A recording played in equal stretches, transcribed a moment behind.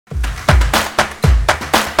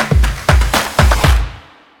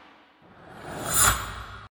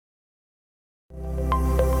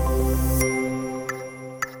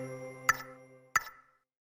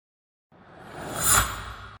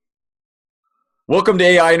Welcome to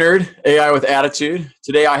AI Nerd, AI with Attitude.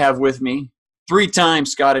 Today I have with me three-time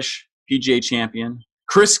Scottish PGA champion,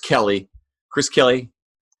 Chris Kelly. Chris Kelly,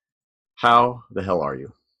 how the hell are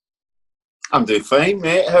you? I'm doing fine,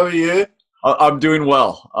 mate. How are you? I'm doing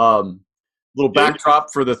well. Little Good.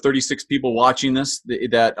 backdrop for the 36 people watching this.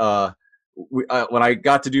 When I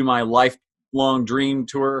got to do my lifelong dream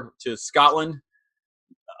tour to Scotland,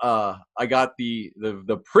 I got the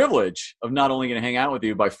privilege of not only going to hang out with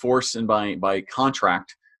you by force and by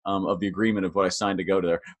contract of the agreement of what I signed to go to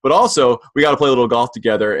there, but also we got to play a little golf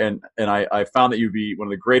together. And I found that you'd be one of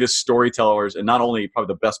the greatest storytellers, and not only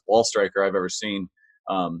probably the best ball striker I've ever seen.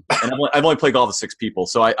 And I've only played golf with six people,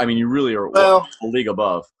 so I mean, you really are Well, a league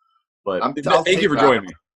above. But I'll thank you take for that. joining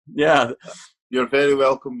me. Yeah. You're very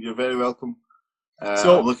welcome. You're very welcome. I'm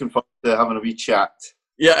So looking forward to having a wee chat.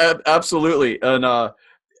 yeah, absolutely. And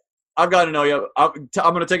I've got to know you. I'm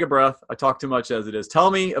going to take a breath. I talk too much as it is. Tell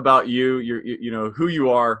me about you. You know who you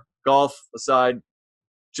are. Golf aside,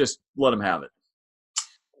 just let them have it.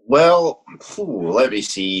 Well, let me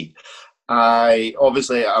see. I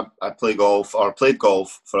play golf or played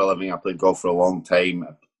golf for a living. I played golf for a long time,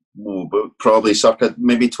 but probably circa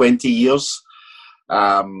maybe 20 years.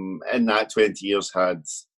 In that 20 years, had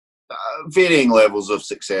varying levels of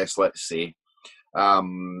success. Let's say.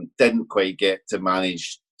 Didn't quite get to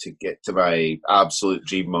manage to get to my absolute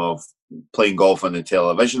dream of playing golf on the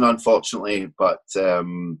television, unfortunately, but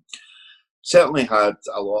certainly had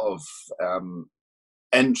a lot of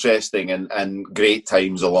interesting and great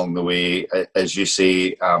times along the way. As you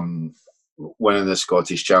say, winning the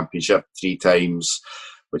Scottish Championship three times,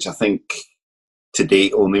 which I think to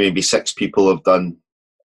date only maybe six people have done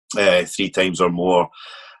three times or more.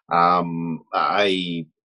 I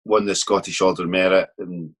won the Scottish Order of Merit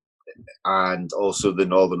and also the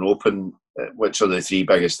Northern Open, which are the three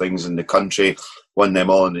biggest things in the country. Won them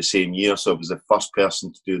all in the same year, so I was the first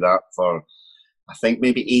person to do that for, I think,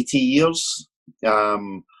 maybe 80 years.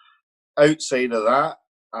 Outside of that,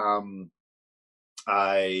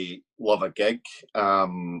 I love a gig.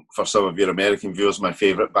 For some of your American viewers, my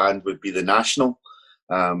favourite band would be The National,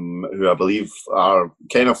 who I believe are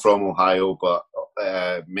kind of from Ohio, but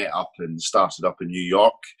met up and started up in New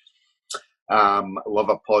York. Love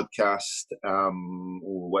a podcast.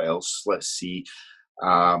 What else? Let's see.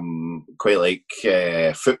 Quite like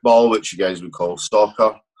football, which you guys would call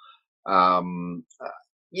soccer.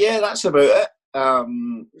 Yeah, that's about it.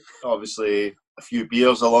 Obviously, a few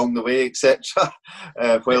beers along the way, etc.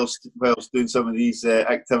 Whilst doing some of these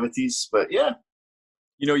activities, but yeah.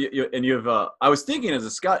 You know, and you have. I was thinking as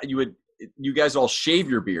a Scot, you guys all shave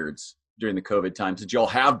your beards during the COVID time, since you all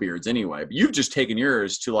have beards anyway. But you've just taken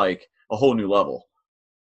yours to like a whole new level.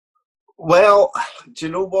 Well, do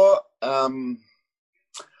you know what?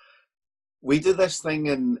 We do this thing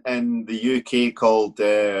in the UK called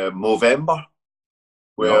Movember, Yep.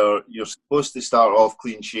 where you're supposed to start off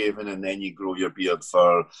clean shaven and then you grow your beard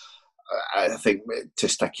for, I think,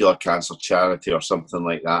 testicular cancer charity or something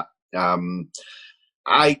like that.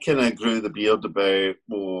 I kind of grew the beard about,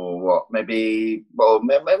 maybe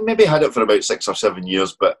had it for about 6 or 7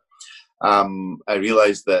 years, but I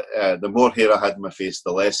realised that the more hair I had in my face,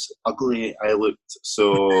 the less ugly I looked.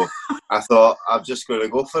 So I thought I'm just going to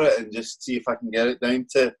go for it and just see if I can get it down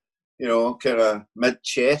to, kind of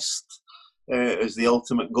mid-chest is the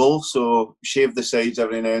ultimate goal. So shave the sides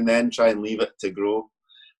every now and then, try and leave it to grow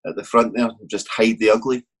at the front there, just hide the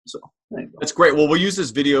ugly. So there you go. That's great. Well, we'll use this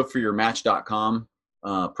video for your Match.com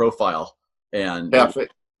profile, and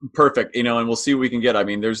Perfect. perfect. And we'll see what we can get. I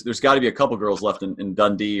mean, there's got to be a couple girls left in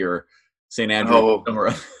Dundee or St. Andrews Oh,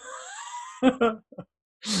 somewhere.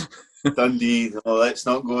 Dundee. No, let's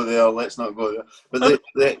not go there. Let's not go there.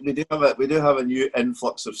 But we do have a new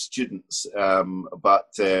influx of students. But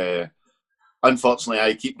unfortunately,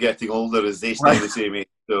 I keep getting older as they stay Right. the same age.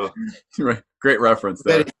 So Right. Great reference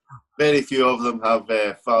very, there. very few of them have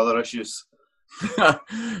father issues.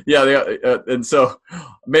 Yeah, and so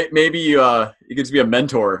maybe you could just be a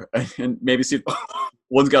mentor and maybe see if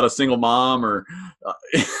one's got a single mom or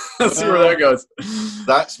see where that goes.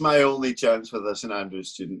 That's my only chance for the St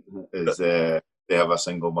Andrews student is they have a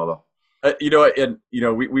single mother. And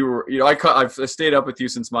we were I've stayed up with you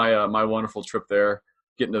since my my wonderful trip there.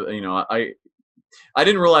 Getting to I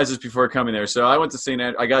didn't realize this before coming there. So I went to St.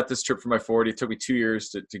 Andrews. I got this trip for my 40. It took me 2 years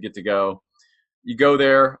to get to go. You go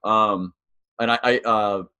there, and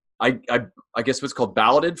I guess what's called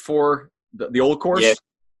balloted for the old Yeah. course,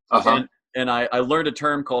 Uh-huh. and I learned a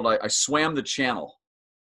term called I swam the channel.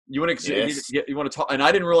 Yes. You want to talk, and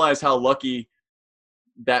I didn't realize how lucky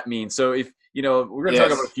that means. So if we're going to talk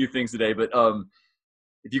about a Yes. few things today, but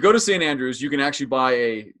if you go to St. Andrews, you can actually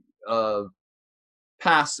buy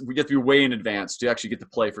pass. We get to be way in advance to actually get to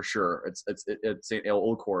play for sure. It's an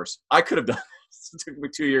old course. I could have done this. It took me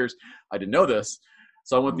 2 years. I didn't know this,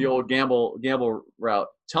 so I went the old gamble route.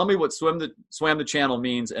 Tell me what swam the channel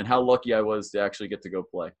means and how lucky I was to actually get to go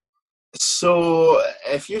play. So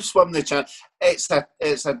if you swim the channel, I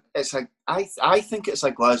think it's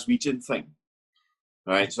a Glaswegian thing,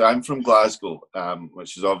 right? So I'm from Glasgow,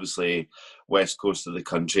 which is obviously west coast of the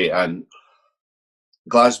country, and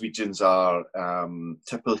Glaswegians are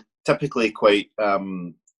typically quite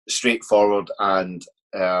straightforward and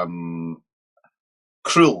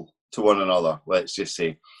cruel to one another, let's just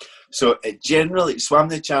say. So it generally, swam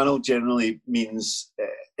the channel generally means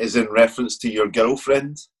is in reference to your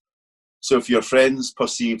girlfriend. So if your friends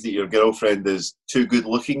perceive that your girlfriend is too good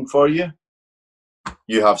looking for you,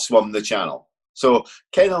 you have swum the channel. So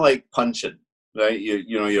kind of like punching, right?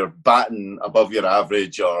 You're batting above your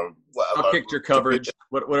average or whatever. I'll pick your coverage,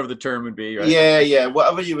 whatever the term would be, right? Yeah.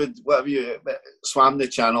 Whatever you swam the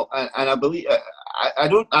channel. And I believe, I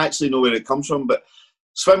don't actually know where it comes from, but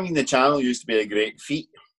swimming the channel used to be a great feat.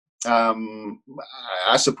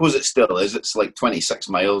 I suppose it still is. It's like 26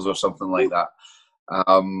 miles or something like that.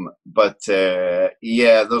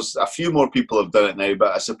 There's a few more people have done it now,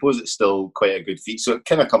 but I suppose it's still quite a good feat. So it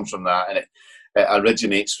kind of comes from that, and it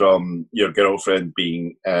originates from your girlfriend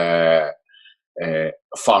being far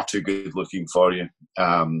too good looking for you,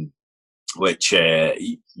 which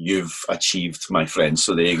you've achieved, my friend.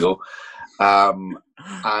 So there you go.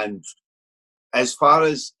 And as far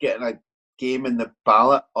as getting a game in the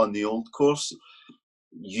ballot on the old course,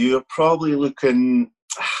 you're probably looking.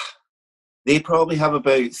 They probably have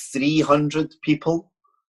about 300 people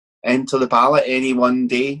enter the ballot any one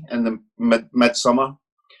day in the midsummer.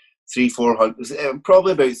 400,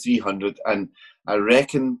 probably about 300, and I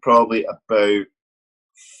reckon probably about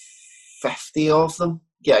 50 of them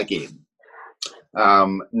get a game.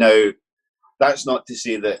 Now, that's not to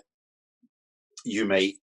say that you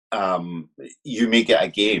may get a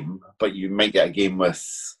game, but you might get a game with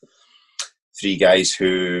 3 guys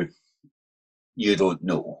who you don't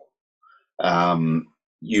know.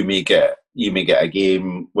 You may get a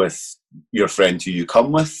game with your friend who you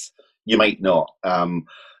come with. You might not.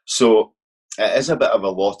 So it is a bit of a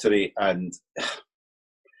lottery, and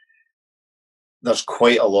there's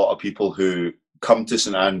quite a lot of people who come to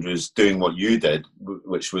St Andrews doing what you did,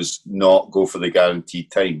 which was not go for the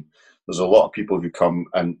guaranteed time. There's a lot of people who come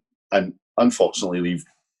and unfortunately leave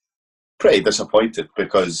pretty disappointed,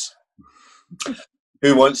 because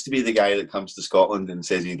who wants to be the guy that comes to Scotland and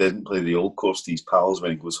says he didn't play the old course to his pals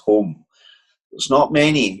when he goes home? There's not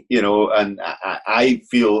many, and I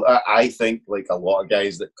think like a lot of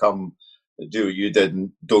guys that come that do what you did and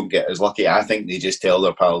don't get as lucky, I think they just tell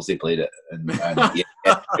their pals they played it. And yeah,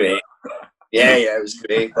 it's great. Yeah, it was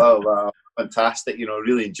great. Wow, fantastic.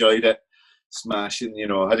 Really enjoyed it. Smashing,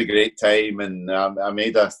 had a great time, and I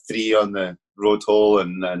made a 3 on the road hole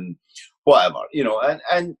and whatever,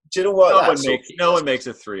 and do you know what? No one makes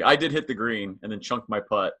a 3. I did hit the green and then chunked my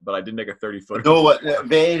putt, but I did make a 30-footer. No,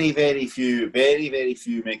 very, very few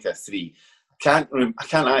make a 3. I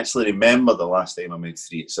can't actually remember the last time I made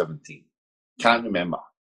 3 at 17. Can't remember.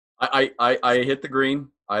 I hit the green.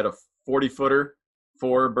 I had a 40-footer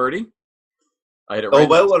for birdie. I hit it right. Oh,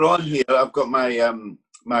 while we're on here, I've got my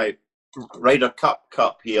my Ryder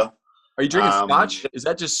Cup here. Are you drinking scotch? Is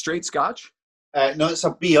that just straight scotch? No, it's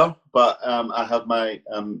a beer, but I have my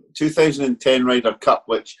 2010 Ryder Cup,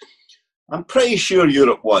 which I'm pretty sure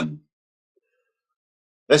Europe won.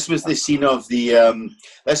 This was the scene of the.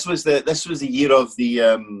 This was the year of the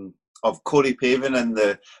of Corey Pavin and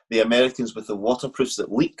the Americans with the waterproofs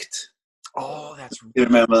that leaked. Oh, that's right. You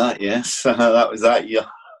remember that? Yes, that was that year.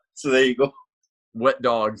 So there you go. Wet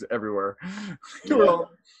dogs everywhere. Yeah.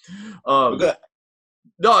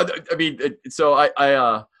 No, I mean, so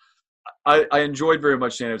I enjoyed very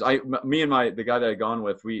much St Andrews. Me and the guy that I'd gone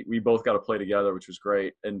with, we both got to play together, which was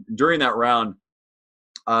great. And during that round,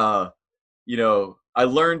 I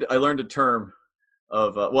learned a term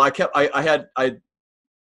of I had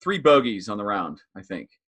 3 bogeys on the round, I think,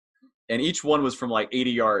 and each one was from like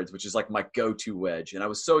 80 yards, which is like my go-to wedge. And I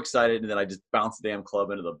was so excited, and then I just bounced the damn club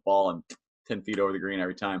into the ball and 10 feet over the green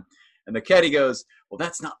every time. And the caddy goes, "Well,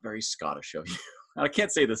 that's not very Scottish of you." And I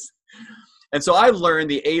can't say this. And so I learned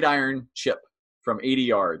the 8-iron chip from 80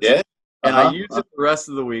 yards. Yeah. And I used it the rest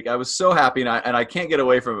of the week. I was so happy, and I can't get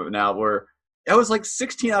away from it now, where I was like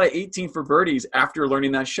 16 out of 18 for birdies after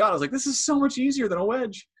learning that shot. I was like, this is so much easier than a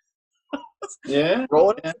wedge. Yeah.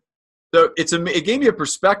 Roll it in. So it gave me a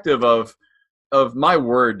perspective of my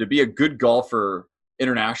word, to be a good golfer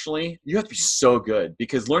internationally, you have to be so good,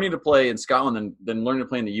 because learning to play in Scotland and then learning to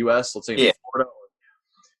play in the U.S., let's say in Florida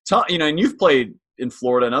and you've played in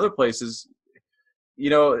Florida and other places.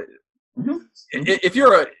 Mm-hmm. If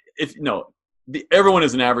everyone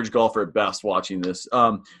is an average golfer at best watching this.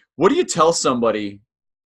 What do you tell somebody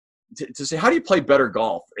to say, how do you play better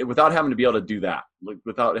golf without having to be able to do that, like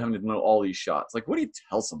without having to know all these shots? Like, what do you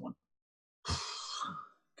tell someone?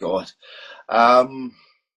 God.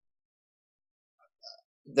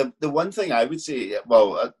 The one thing I would say,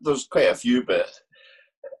 well, there's quite a few, but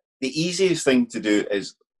the easiest thing to do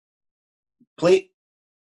is play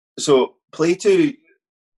to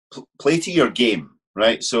your game,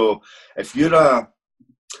 right? So if you're a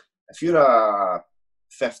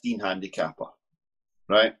 15 handicapper,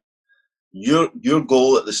 right? Your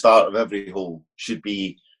goal at the start of every hole should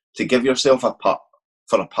be to give yourself a putt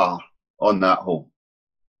for a par on that hole,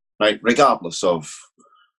 right? Regardless of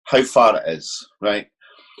how far it is, right?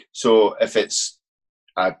 So if it's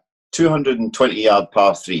a 220-yard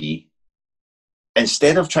par 3,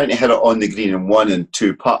 instead of trying to hit it on the green in 1 and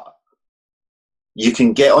 2 putt, you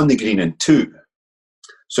can get on the green in 2.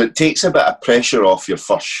 So it takes a bit of pressure off your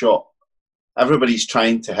first shot. Everybody's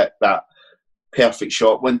trying to hit that perfect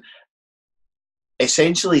shot when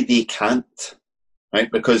essentially they can't,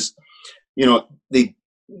 right? Because, your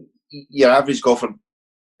average golfer,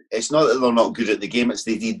 it's not that they're not good at the game, it's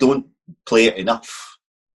they don't play it enough.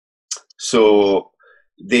 So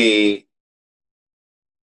they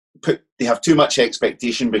have too much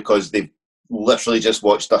expectation because they've literally just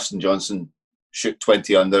watched Dustin Johnson shoot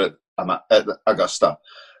 20 under at Augusta,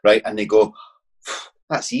 right? And they go,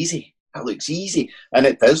 that's easy. That looks easy. And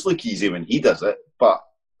it does look easy when he does it. But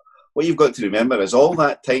what you've got to remember is all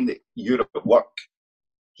that time that you're at work,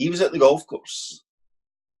 he was at the golf course,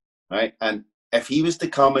 right? And if he was to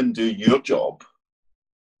come and do your job,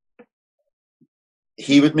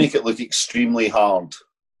 he would make it look extremely hard,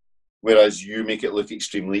 whereas you make it look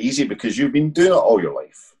extremely easy because you've been doing it all your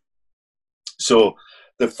life. So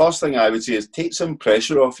the first thing I would say is take some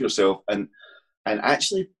pressure off yourself and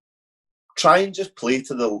actually try and just play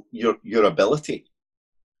to your ability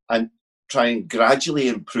and try and gradually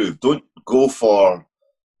improve. Don't go for,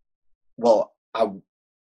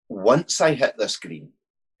 once I hit this green,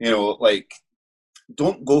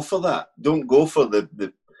 don't go for that. Don't go for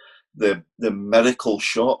the miracle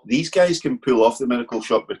shot. These guys can pull off the miracle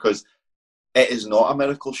shot because it is not a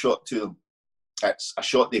miracle shot to them. It's a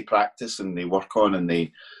shot they practice and they work on and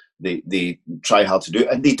they try hard to do it,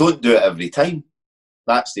 and they don't do it every time.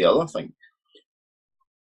 That's the other thing.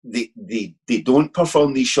 They don't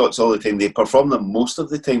perform these shots all the time. They perform them most of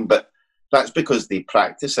the time, but that's because they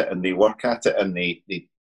practice it and they work at it and they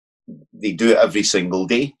do it every single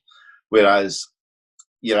day. Whereas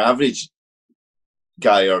your average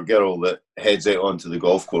guy or girl that heads out onto the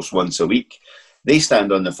golf course once a week, they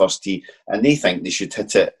stand on the first tee and they think they should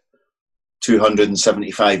hit it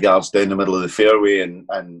 275 yards down the middle of the fairway and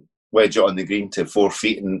wedge it on the green to 4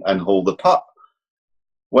 feet and hold the putt.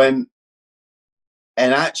 When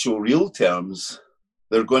in actual real terms,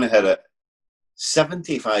 they're going to hit it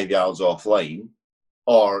 75 yards offline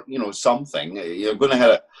or, something. You're going to hit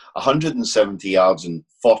it 170 yards and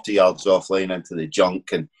 40 yards offline into the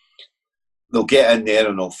junk, and they'll get in there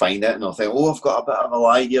and they'll find it and they'll think, I've got a bit of a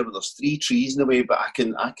lie here, but there's 3 trees in the way, but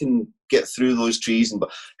I can get through those trees, and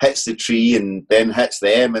hits the tree and then hits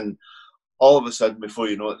them, and all of a sudden, before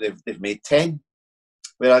you know it, they've made 10.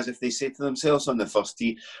 Whereas if they say to themselves on the first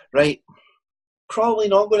tee, right, probably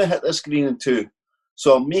not going to hit this green in 2,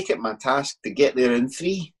 so I'll make it my task to get there in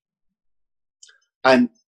 3 and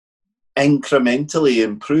incrementally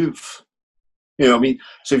improve. You know what I mean?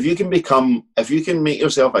 So if you can make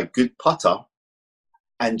yourself a good putter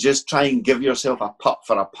and just try and give yourself a putt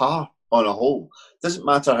for a par on a hole, doesn't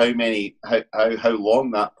matter how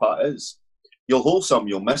long that putt is. You'll hole some,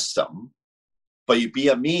 you'll miss some, but you'd be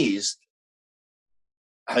amazed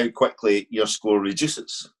how quickly your score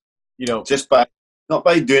reduces. Just by not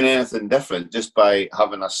by doing anything different, just by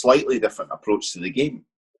having a slightly different approach to the game.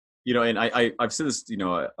 And I've said this.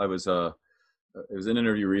 I was it was an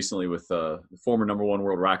interview recently with the former number 1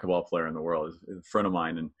 world racquetball player in the world, a friend of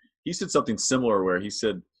mine, and he said something similar where he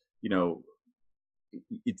said,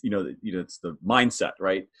 it's the mindset,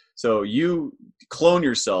 right? So you clone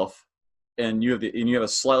yourself, and you have a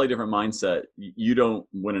slightly different mindset. You don't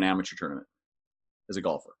win an amateur tournament as a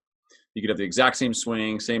golfer. You could have the exact same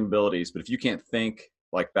swing, same abilities, but if you can't think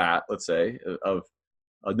like that, let's say, of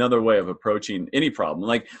another way of approaching any problem.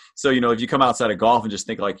 Like, so, if you come outside of golf and just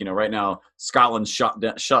think like, right now, Scotland's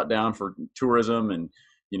shut down for tourism, and,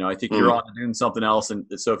 I think you're on to doing something else. And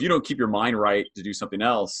so if you don't keep your mind right to do something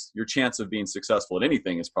else, your chance of being successful at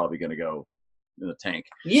anything is probably going to go in the tank.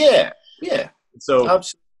 Yeah. Yeah. So,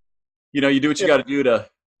 absolutely. You do what you got to do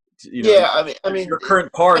You know, Yeah, I mean, your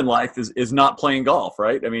current par in life is not playing golf,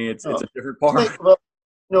 right? I mean, it's no, a different par. well,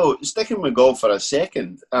 no, sticking with golf for a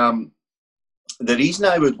second. The reason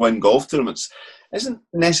I would win golf tournaments isn't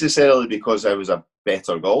necessarily because I was a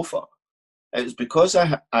better golfer. It was because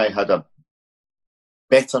I had a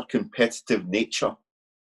better competitive nature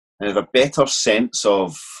and had a better sense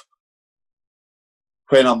of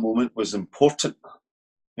when a moment was important.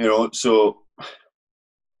 So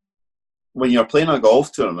when you're playing a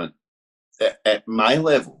golf tournament at my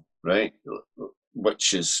level, right,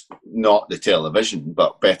 which is not the television,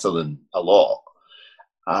 but better than a lot,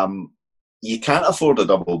 you can't afford a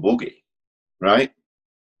double bogey, right?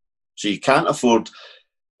 So you can't afford.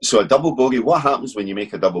 So a double bogey, what happens when you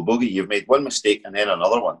make a double bogey? You've made one mistake and then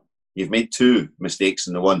another one. You've made two mistakes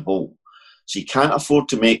in the one hole. So you can't afford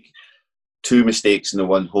to make two mistakes in the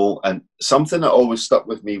one hole. And something that always stuck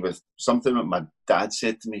with me was something that my dad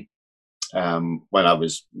said to me when I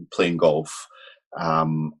was playing golf.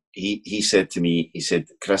 He said to me, he said,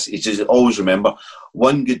 Chris, he just always remember,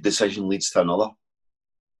 one good decision leads to another.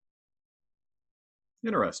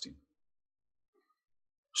 Interesting.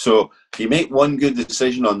 So if you make one good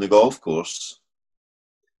decision on the golf course,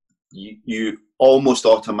 you almost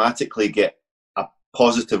automatically get a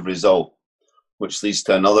positive result, which leads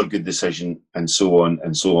to another good decision, and so on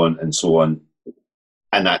and so on and so on,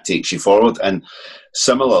 and that takes you forward. And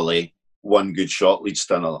similarly, one good shot leads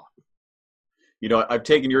to another. You know, I've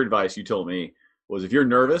taken your advice. You told me was if you're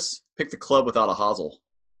nervous, pick the club without a hosel.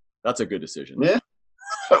 That's a good decision. Yeah.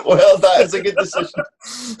 Well, that is a good decision.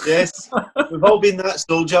 Yes. We've all been that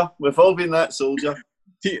soldier. We've all been that soldier.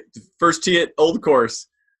 First tee at Old Course,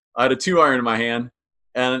 I had a 2-iron in my hand,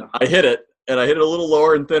 and I hit it, and I hit it a little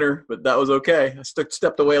lower and thinner, but that was okay. I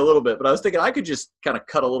stepped away a little bit, but I was thinking I could just kind of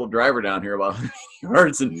cut a little driver down here about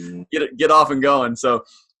yards and get off and going. So,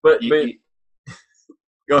 but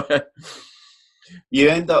go ahead. You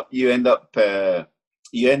end up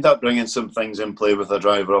bringing some things in play with a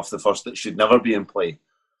driver off the first that should never be in play.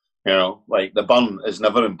 Like the burn is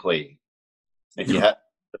never in play if you hit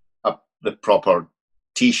the proper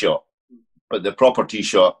tee shot. But the proper tee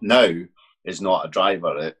shot now is not a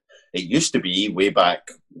driver. It used to be way back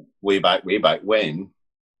when,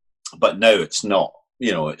 but now it's not.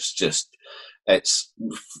 It's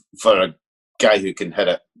for a guy who can hit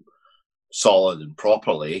it solid and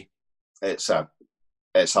properly. It's a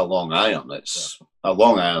long iron. It's a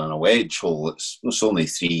long iron and a wedge hole. It's only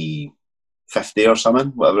 350 or something,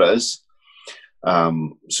 whatever it is.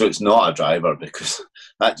 So it's not a driver because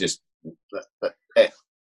that just.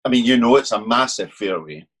 It's a massive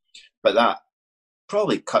fairway, but that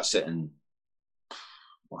probably cuts it in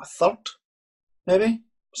a third, maybe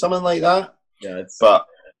something like that. Yeah,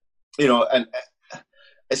 and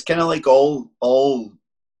it's kind of like all, or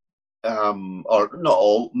not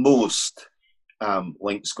all, most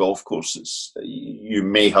links golf courses. You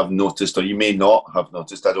may have noticed, or you may not have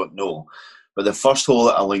noticed. I don't know, but the first hole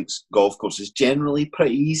at a links golf course is generally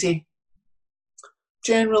pretty easy.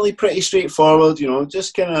 Generally pretty straightforward,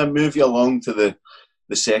 just kind of move you along to the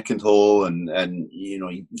second hole and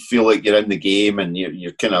you feel like you're in the game and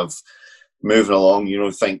you're kind of moving along,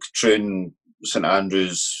 think Troon, St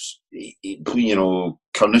Andrews,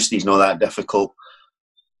 Carnoustie's not that difficult.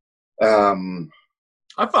 I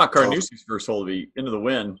thought Carnoustie's first hole to be into the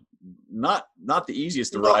wind, not the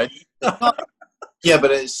easiest to ride. Yeah,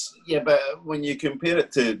 but when you compare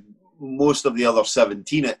it to most of the other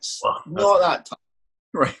 17, it's not that tough.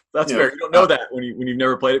 Right, that's fair. You don't know that when you've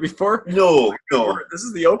never played it before. No. This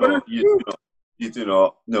is the opener. No, you do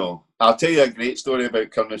not. No, I'll tell you a great story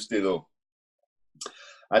about Carnoustie though.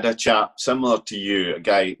 I had a chap similar to you, a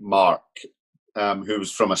guy Mark, who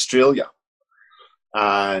was from Australia,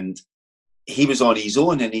 and he was on his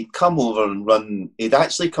own, and he'd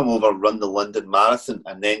actually come over and run the London Marathon,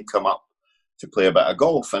 and then come up to play a bit of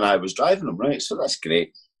golf, and I was driving him, right? So that's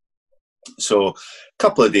great. So a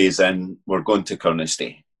couple of days in, we're going to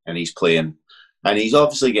Carnoustie, and he's playing, and he's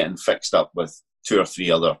obviously getting fixed up with 2 or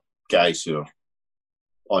 3 other guys who are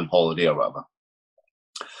on holiday or whatever.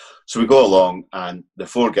 So we go along, and the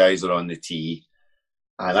 4 guys are on the tee,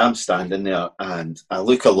 and I'm standing there, and I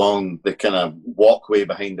look along the kind of walkway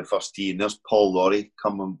behind the first tee, and there's Paul Lawrie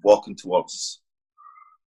walking towards us,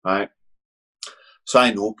 right? So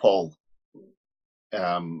I know Paul.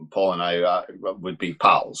 Paul and I would be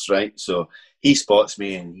pals, right? So he spots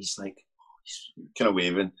me and he's like, he's kind of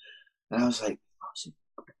waving, and I was like,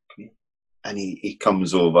 and he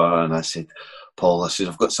comes over, and I said, Paul, I said,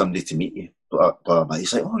 I've got somebody to meet you. Blah, blah, blah.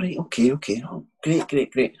 He's like, all right, okay, oh,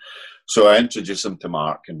 great. So I introduced him to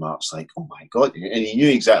Mark, and Mark's like, oh my God, and he knew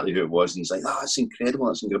exactly who it was, and he's like, that's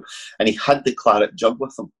incredible. And he had the claret jug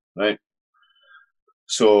with him. right?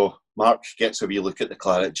 So Mark gets a wee look at the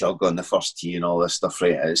claret jug on the first tee and all this stuff,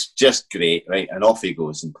 right? It's just great, right? And off he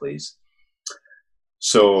goes and plays.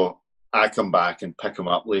 So I come back and pick him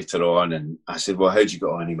up later on, and I said, "Well, how'd you get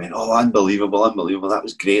on?" He went, "Oh, unbelievable. That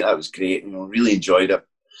was great. Really enjoyed it."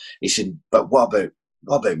 He said, "But what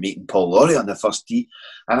about meeting Paul Laurie on the first tee?"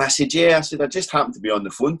 And I said, "Yeah." I said, "I just happened to be on the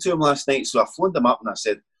phone to him last night, so I phoned him up and I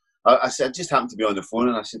said, I just happened to be on the phone,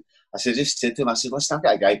 and just said to him, I said, listen, I've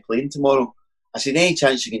got a guy playing tomorrow. I said, any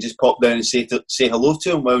chance you can just pop down and say hello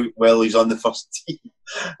to him while he's on the first tee?"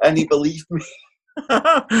 And he believed me.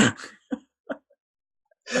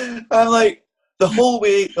 I'm like, the whole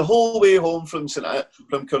way home from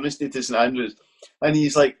Coniston to St Andrews, and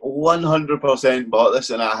he's like 100% bought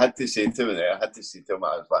this, and I had to say to him,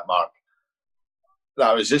 I was like, "Mark,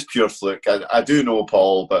 that was just pure fluke. I do know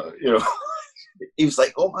Paul, but you know." He was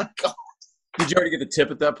like, "Oh my god." Did you already get the tip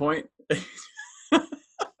at that point?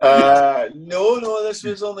 No, this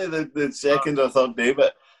was only the second or third day,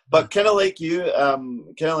 but kind of like you, I'm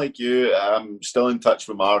still in touch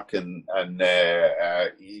with Mark, and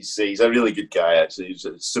he's a really good guy. Actually, he's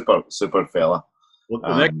a super fella.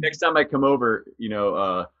 Well, next time I come over, you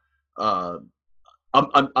know, I'm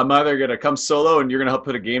either gonna come solo, and you're gonna help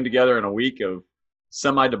put a game together in a week of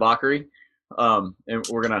semi debauchery, and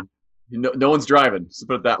we're gonna. No one's driving, so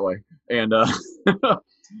put it that way, and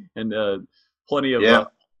plenty of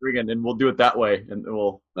and we'll do it that way, and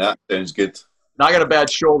we'll. Yeah, sounds good. Now I got a bad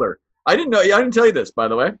shoulder. I didn't know. I didn't tell you this, by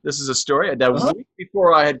the way. This is a story. That week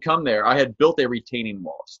before I had come there, I had built a retaining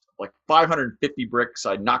wall, like 550 bricks.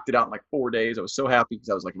 I knocked it out in like 4 days. I was so happy because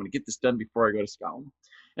I was like, I'm going to get this done before I go to Scotland.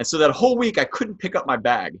 And so that whole week, I couldn't pick up my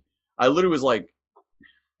bag. I literally was like,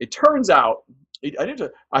 it turns out,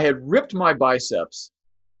 I had ripped my biceps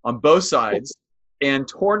on both sides and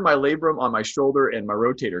torn my labrum on my shoulder and my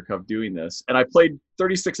rotator cuff doing this. And I played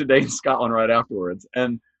 36 a day in Scotland right afterwards.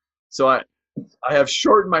 And so I have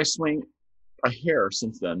shortened my swing a hair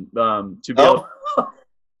since then to be able.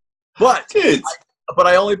 But but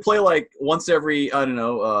I only play like once every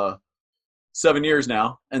 7 years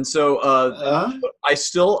now, and so I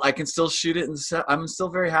can still shoot it, and I'm still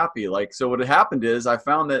very happy. Like, so what had happened is I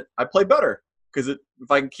found that I play better because if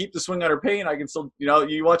I can keep the swing under pain, I can still,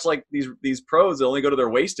 you watch like these pros, they only go to their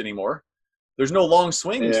waist anymore. There's no long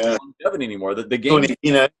swings to Devon anymore. The game.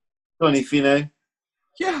 Tony Finau.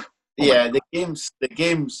 Yeah. Yeah, the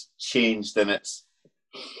game's changed, and it's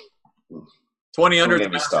 20 under the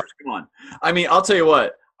Masters. Come on. I mean, I'll tell you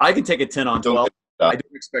what. I can take a 10 on 12. I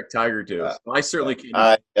didn't expect Tiger to. I certainly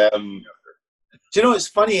can. Do you know, it's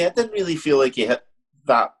funny. I didn't really feel like he hit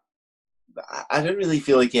that. I didn't really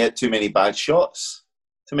feel like he had too many bad shots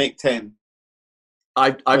to make 10.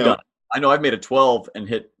 I've done it. I know I've made a 12 and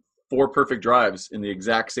hit 4 perfect drives in the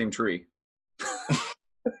exact same tree.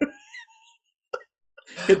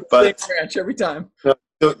 Hit the same branch every time.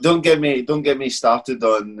 Don't get me started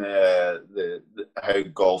on the how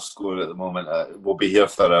golf's going at the moment. We'll be here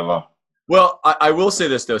forever. Well, I will say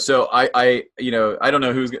this though. So I don't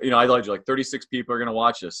know who's, I like 36 people are going to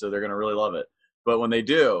watch this, so they're going to really love it. But when they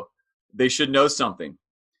do, they should know something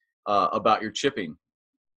about your chipping,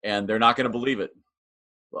 and they're not going to believe it.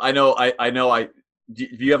 I know.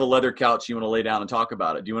 If you have a leather couch, you want to lay down and talk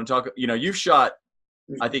about it. Do you want to talk? You've shot,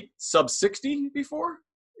 I think, sub 60 before.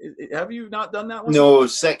 Have you not done that one? No,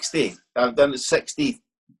 60. I've done it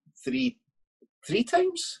 63 three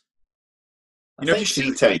times. If you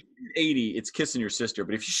shoot 80, it's kissing your sister.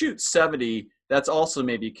 But if you shoot 70, that's also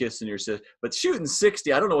maybe kissing your sister. But shooting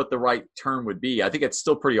 60, I don't know what the right term would be. I think it's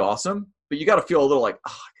still pretty awesome. But you got to feel a little like, I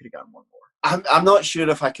could have gotten one more. I'm not sure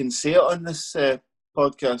if I can say it on this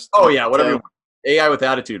podcast. Oh, yeah, whatever you want. AI with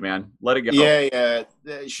attitude, man. Let it go. Yeah.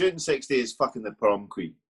 Shooting 60 is fucking the prom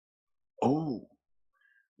queen. Oh,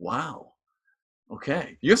 wow.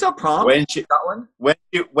 Okay. You saw prom? When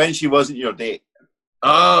she wasn't your date.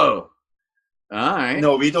 Oh. All right.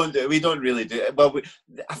 No, we don't really do it. Well,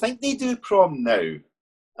 I think they do prom now.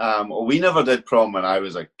 We never did prom when I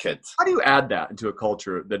was a kid. How do you add that into a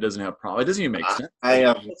culture that doesn't have prom? It doesn't even make sense. I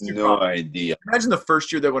have no idea. Imagine the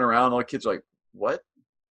first year that went around, all the kids are like, what?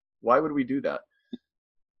 Why would we do that?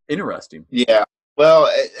 Interesting. Yeah. Well,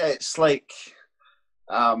 it's like,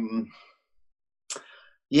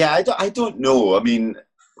 yeah, I don't know. I mean,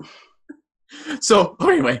 so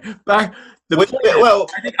anyway, back. I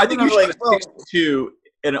think you should like 62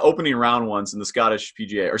 in an opening round once in the Scottish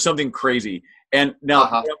PGA or something crazy. And now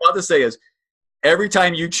what I'm about to say is, every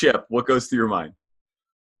time you chip, what goes through your mind?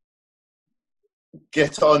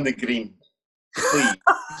 Get on the green, please.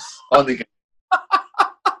 On the green.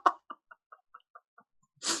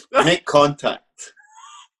 Make contact.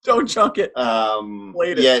 Don't chunk it.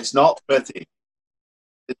 Plate it. Yeah, it's not pretty.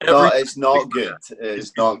 It's not good.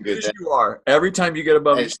 It's not good. As you are. Every time you get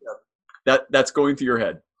above It's, that's going through your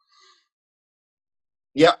head.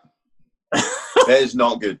 Yep. It is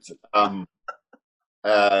not good.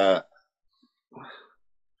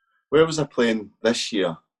 Where was I playing this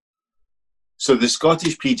year? So the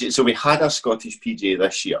Scottish PGA. So we had a Scottish PGA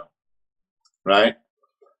this year, right?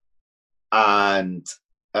 And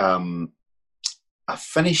I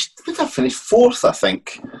finished. Did I finish fourth? I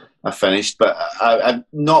think I finished, but I've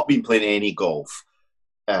not been playing any golf.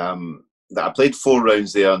 That I played 4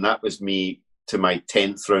 rounds there, and that was me to my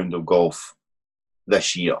 10th round of golf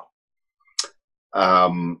this year.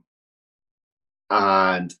 And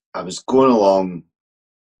I was going along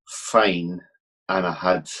fine, and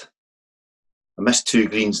I missed 2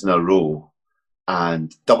 greens in a row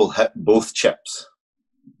and double hit both chips.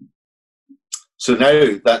 So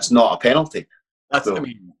now that's not a penalty. That's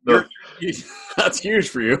that's huge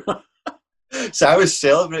for you. So I was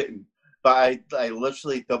celebrating, but I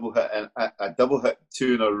literally double hit, and I double hit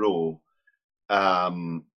 2 in a row,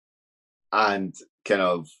 and kind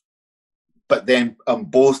of, but then on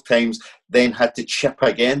both times, then had to chip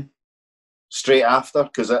again straight after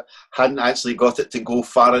because I hadn't actually got it to go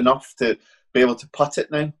far enough to be able to putt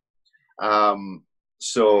it now. Yeah,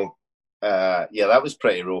 that was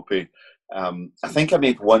pretty ropey. I think I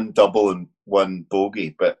made 1 double and 1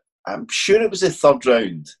 bogey, but I'm sure it was the 3rd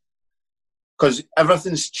round because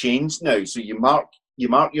everything's changed now. So you mark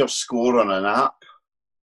your score on an app,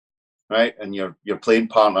 right? And your playing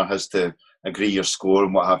partner has to agree your score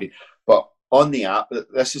and what have you. But on the app,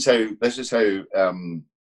 this is how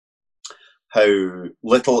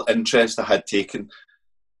little interest I had taken.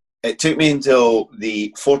 It took me until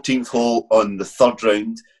the 14th hole on the 3rd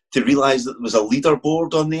round to realise that there was a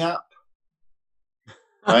leaderboard on the app.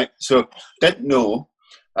 Right, so didn't know,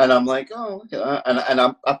 and I'm like, oh, look at that, and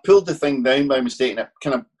I pulled the thing down by mistake, and it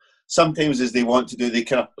kind of sometimes as they want to do, they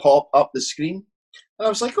kind of pop up the screen, and I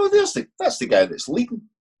was like, oh, that's the guy that's leading,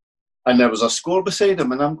 and there was a score beside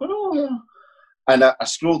him, and I'm going, oh yeah, and I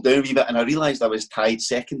scrolled down a wee bit, and I realised I was tied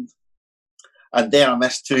 2nd, and then I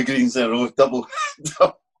missed 2 greens in a row, double,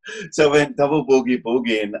 so I went double bogey,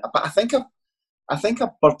 and but I think I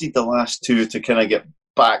birdied the last 2 to kind of get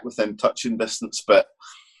back within touching distance, but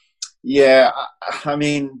yeah, I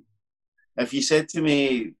mean, if you said to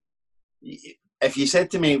me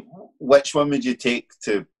which one would you take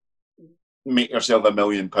to make yourself £1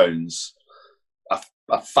 million, a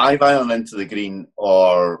 5-iron into the green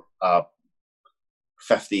or a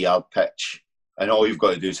 50-yard pitch, and all you've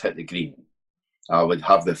got to do is hit the green, I would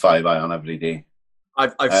have the 5-iron every day.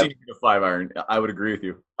 I've seen you hit a 5-iron. I would agree with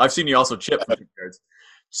you. I've seen you also chip 50 yards.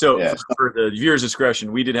 So yeah. For the viewers'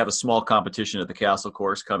 discretion, we did have a small competition at the Castle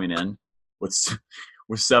Course coming in with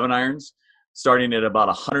 7 irons, starting at about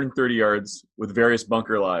 130 yards with various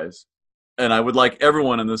bunker lies. And I would like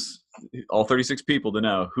everyone in this, all 36 people, to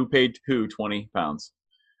know who paid who £20.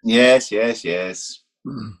 Yes. Yeah.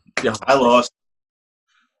 I lost.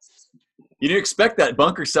 You didn't expect that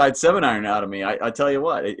bunker side 7-iron out of me. I tell you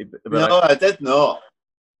what. I did not.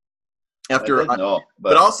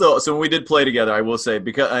 But also, so when we did play together, I will say,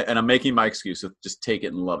 and I'm making my excuse, so just take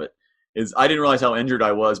it and love it, is I didn't realize how injured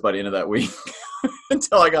I was by the end of that week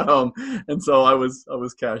until I got home, and so I was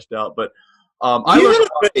cashed out. But I did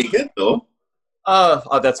pretty good though.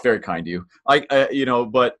 That's very kind of you.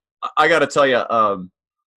 But I got to tell you,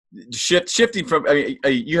 shifting from,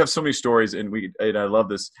 you have so many stories, and I love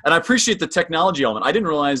this, and I appreciate the technology element. I didn't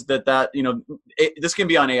realize that this can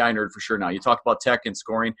be on AI Nerd for sure now. You talked about tech and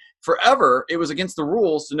scoring. Forever, it was against the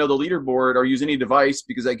rules to know the leaderboard or use any device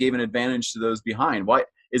because that gave an advantage to those behind. Why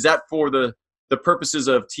is that? For the purposes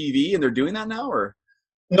of TV, and they're doing that now, or?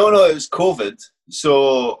 No, it was COVID.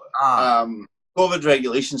 So COVID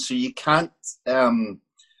regulations. So you can't.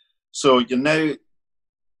 So you're now.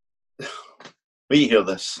 Wait, you hear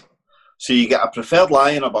this. So you get a preferred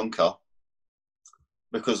lie in a bunker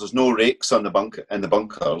because there's no rakes on the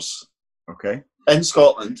bunkers. Okay. In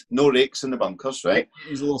Scotland, no rakes in the bunkers, right?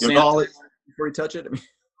 Use a little sand before you touch it.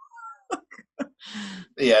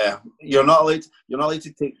 Yeah, you're not allowed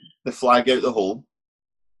to take the flag out the hole.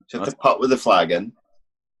 You have to putt with the flag in,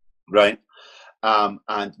 right?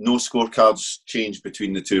 And no scorecards change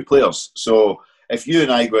between the 2 players. So if you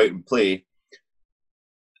and I go out and play,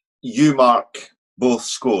 you mark both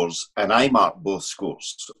scores and I mark both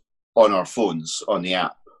scores on our phones on the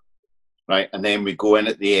app, right? And then we go in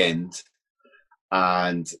at the end,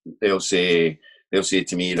 and they'll say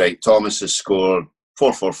to me, right, Thomas has scored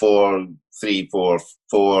 444,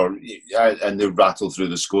 344, and they'll rattle through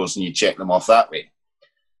the scores and you check them off that way.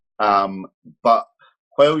 But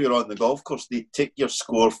while you're on the golf course, they take your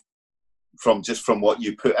score from what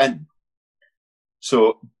you put in.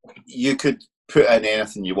 So you could put in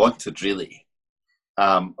anything you wanted, really.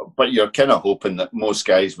 But you're kind of hoping that most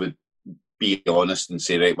guys would be honest and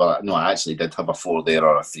say, right, well, no, I actually did have a 4 there,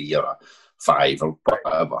 or a 3, or a 5, or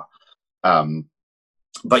whatever.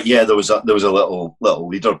 But yeah, there was a little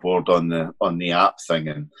leaderboard on the app thing,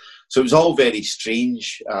 and so it was all very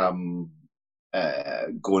strange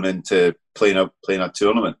going into playing a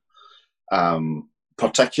tournament,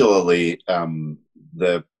 particularly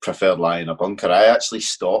the preferred lie in a bunker. I actually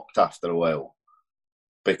stopped after a while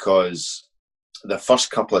because the first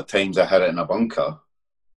couple of times I hit it in a bunker,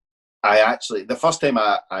 the first time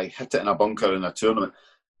I hit it in a bunker in a tournament,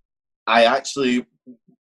 I actually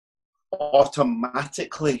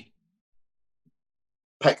automatically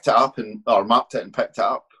picked it up or mapped it and picked it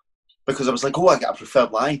up, because I was like, oh, I got a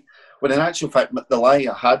preferred lie. When in actual fact, the lie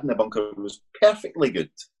I had in the bunker was perfectly good.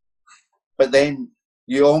 But then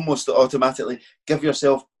you almost automatically give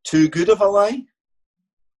yourself too good of a lie.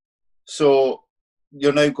 So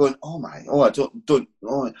you're now going, I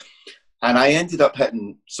don't. And I ended up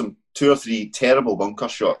hitting 2 or 3 terrible bunker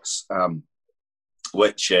shots,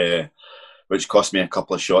 which cost me a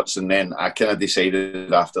couple of shots. And then I kind of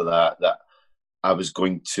decided after that I was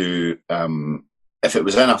going to, if it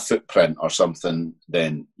was in a footprint or something,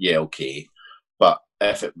 then yeah, okay. But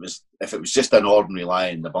if it was just an ordinary lie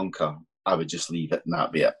in the bunker, I would just leave it and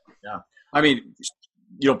that'd be it. Yeah, I mean,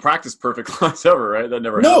 you don't practice perfect lies ever, right? That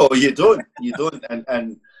never. No, happens. you don't. You don't.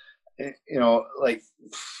 And you know, like,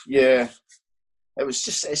 yeah, it's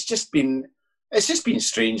just been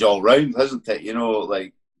strange all round, hasn't it? You know,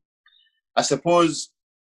 like, I suppose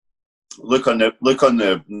look on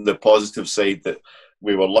the positive side that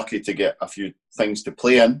we were lucky to get a few things to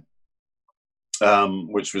play in,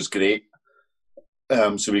 which was great.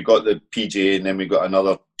 So we got the PGA, and then we got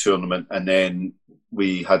another tournament, and then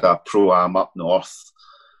we had a Pro-Am up north,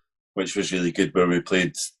 which was really good, where we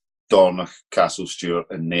played Dornoch, Castle Stewart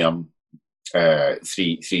and Nairn,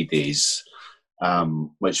 3 days,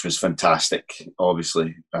 which was fantastic,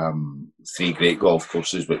 obviously. 3 great golf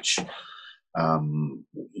courses, which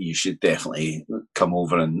you should definitely come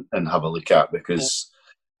over and have a look at, because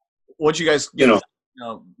what you guys get,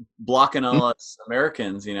 blocking all us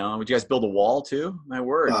Americans, would you guys build a wall too? My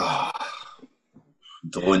word.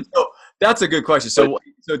 Don't. So that's a good question. So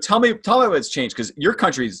tell me what's changed, because your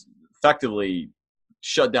country's effectively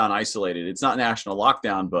shut down, isolated. It's not national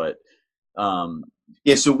lockdown, but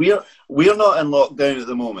yeah. So we're not in lockdown at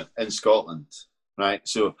the moment in Scotland, right?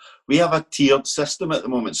 So we have a tiered system at the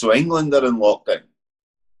moment. So England are in lockdown,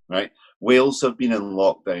 right? Wales have been in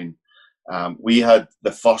lockdown. We had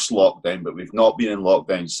the first lockdown, but we've not been in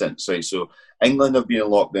lockdown since, right? So England have been in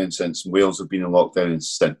lockdown since, and Wales have been in lockdown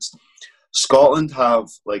since. Scotland have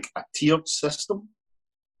like a tiered system,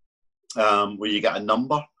 where you get a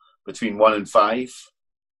number between 1 and 5.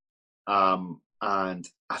 And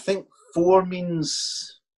I think 4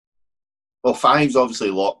 means, well, 5's obviously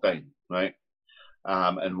lockdown, right?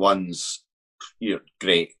 And 1's,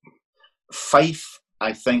 great. 5,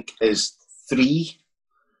 I think, is 3,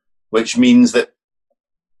 which means that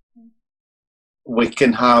we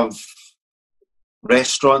can have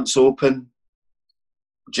restaurants open,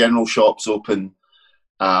 general shops open,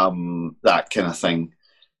 that kind of thing.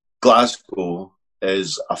 Glasgow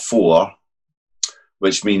is a 4,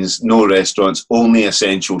 which means no restaurants, only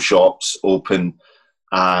essential shops open,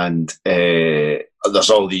 and there's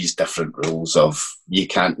all these different rules of you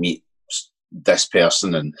can't meet this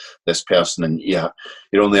person and this person, and you're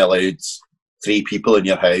only allowed 3 people in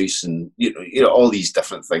your house, and all these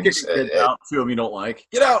different things. Get out. 2 of them you don't like.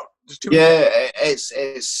 Get out. Yeah,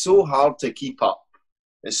 it's so hard to keep up.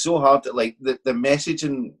 It's so hard to, like, the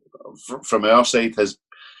messaging from our side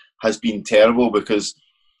has been terrible, because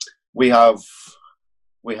we have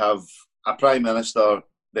a Prime Minister,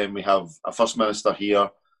 then we have a First Minister here,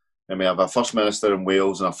 and we have a First Minister in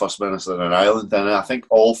Wales and a First Minister in Ireland, and I think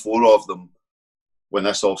all 4 of them, when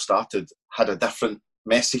this all started, had a different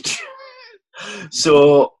message.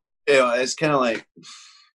 So it's kind of like,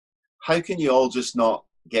 how can you all just not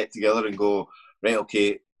get together and go, right,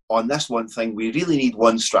 okay, on this one thing, we really need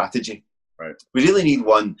one strategy. Right. We really need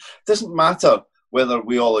one. It doesn't matter whether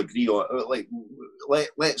we all agree on, like,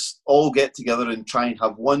 let's all get together and try and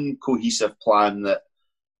have one cohesive plan that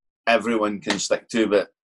everyone can stick to. But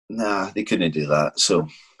nah, they couldn't do that. So,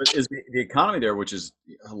 but is the economy there, which is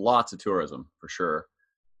lots of tourism for sure.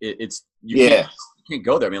 You can't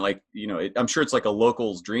go there. I mean, like, I'm sure it's like a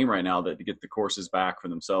local's dream right now to get the courses back for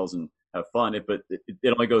themselves and have fun. But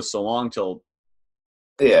it only goes so long till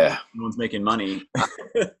Yeah. No one's making money.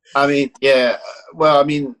 I mean, yeah. Well, I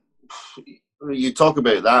mean, you talk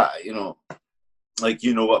about that, like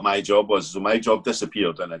what my job was. So my job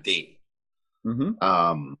disappeared in a day.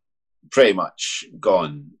 Mm-hmm. Pretty much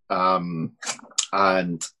gone. And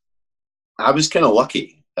I was kind of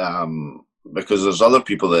lucky because there's other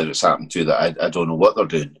people that it's happened to that I don't know what they're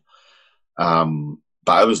doing.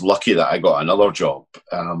 But I was lucky that I got another job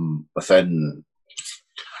within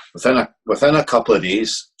a couple of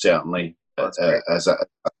days, certainly as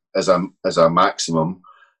a maximum.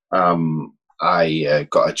 I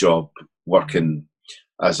got a job working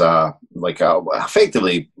as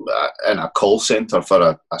effectively in a call center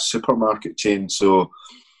for a supermarket chain. So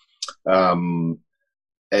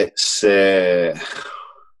it's it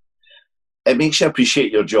makes you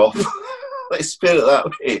appreciate your job. Let's put it that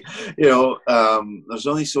way. There's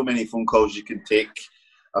only so many phone calls you can take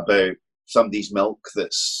about somebody's milk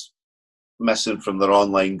that's missing from their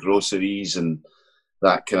online groceries and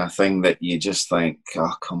that kind of thing that you just think,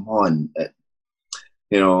 oh, come on.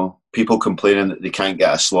 People complaining that they can't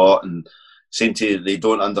get a slot and saying to you they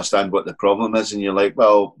don't understand what the problem is, and you're like,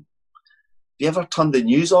 well, do you ever turn the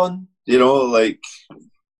news on?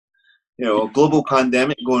 Global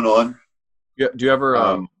pandemic going on. Do you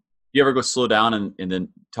ever go slow down and then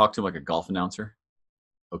talk to him like a golf announcer?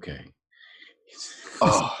 Okay.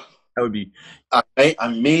 Oh, that would be.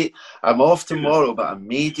 I'm off tomorrow, but I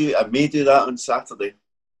may do that on Saturday.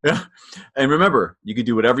 Yeah, and remember, you can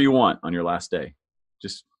do whatever you want on your last day.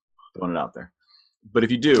 Just throwing it out there. But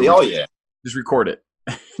if you do, just record it.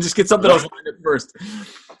 Just get something else lined up first.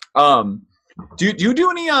 Do you do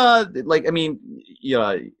any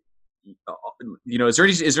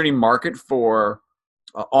is there any market for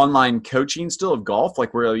online coaching still of golf?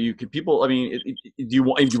 Like where you could people? I mean, would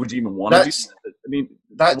you even want to do that? I mean,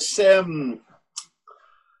 that's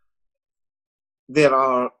there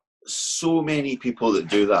are so many people that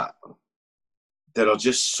do that. There are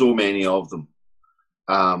just so many of them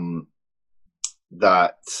that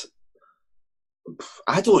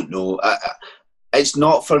I don't know. It's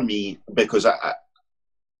not for me because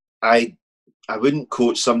I wouldn't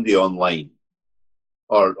coach somebody online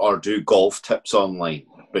or do golf tips online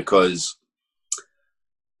because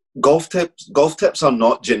golf tips are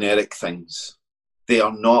not generic things. They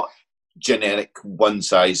are not generic one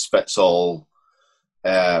size fits all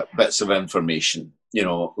bits of information.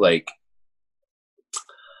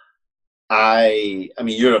 I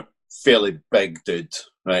mean, you're a fairly big dude,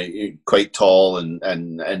 right? You're quite tall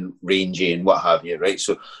and rangy and what have you, right?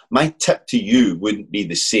 So my tip to you wouldn't be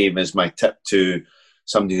the same as my tip to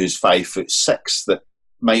somebody who's 5'6" that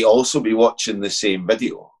might also be watching the same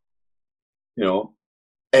video.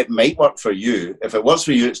 It might work for you. If it works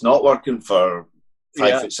for you, it's not working for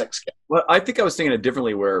 5'6" guy. Well, I think I was thinking it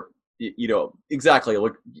differently where, exactly.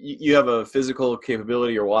 Look, you have a physical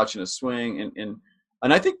capability, you're watching a swing and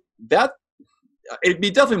I think that it'd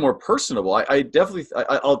be definitely more personable.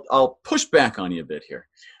 I'll push back on you a bit here.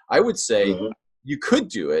 I would say you could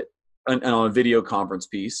do it on a video conference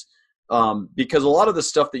piece because a lot of the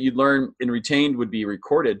stuff that you'd learn and retained would be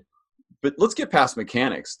recorded. But let's get past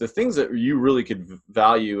mechanics. The things that you really could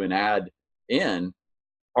value and add in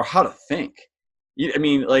are how to think. You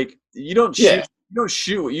don't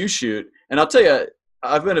shoot what you shoot. And I'll tell you,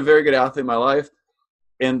 I've been a very good athlete in my life.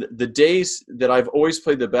 And the days that I've always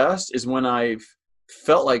played the best is when I've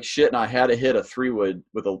felt like shit and I had to hit a 3-wood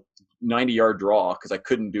with a 90-yard draw because I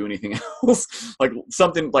couldn't do anything else. Like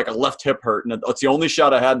something like a left hip hurt, and that's the only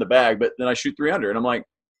shot I had in the bag. But then I shoot 300, and I'm like,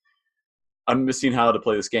 I'm missing how to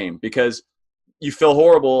play this game because you feel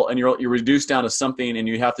horrible and you're reduced down to something, and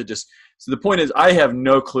you have to just. So the point is, I have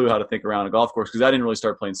no clue how to think around a golf course because I didn't really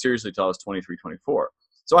start playing seriously until I was 23, 24.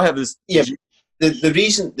 So I have this. Yeah. The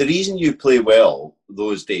reason you play well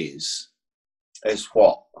those days is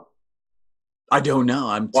what? I don't know.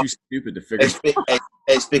 I'm too stupid to figure it out.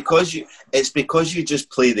 It's because you just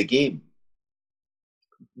play the game.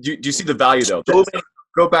 Do you see the value though?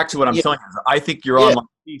 Go back to what I'm telling you. I think your online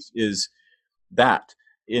piece is that.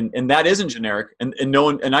 And that isn't generic, and no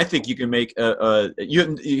one. And I think you can make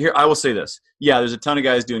here. I will say this: yeah, there's a ton of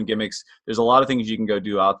guys doing gimmicks. There's a lot of things you can go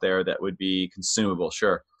do out there that would be consumable,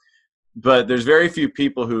 sure. But there's very few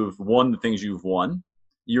people who've won the things you've won.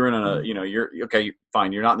 You're in you're okay,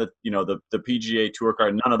 fine. You're not in the PGA Tour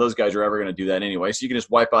card. None of those guys are ever going to do that anyway. So you can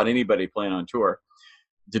just wipe out anybody playing on tour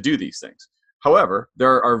to do these things. However,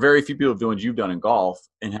 there are very few people doing what you've done in golf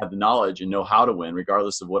and have the knowledge and know how to win,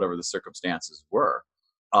 regardless of whatever the circumstances were.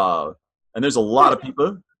 And there's a lot of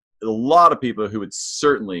people who would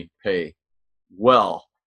certainly pay well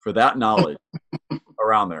for that knowledge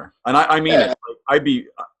around there. And I mean it.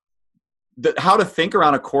 how to think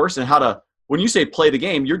around a course and how to, when you say play the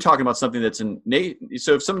game, you're talking about something that's innate.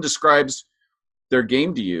 So if someone describes their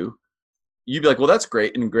game to you, you'd be like, well, that's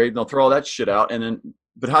great and great. And they'll throw all that shit out. And then,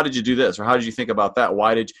 but how did you do this? Or how did you think about that?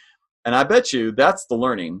 Why did you? And I bet you that's the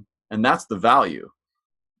learning and that's the value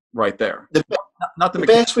right there. Not the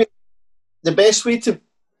best way. The best way to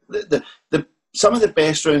some of the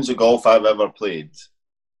best rounds of golf I've ever played.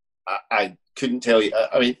 I couldn't tell you.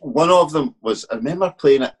 I mean, one of them was, I remember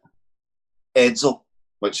playing at Edsel,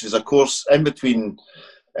 which is a course in between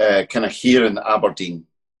kind of here and Aberdeen.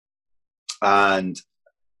 And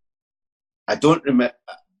I don't remember,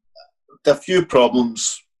 there are a few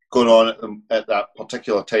problems going on at that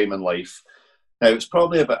particular time in life. Now, it's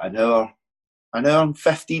probably about an hour and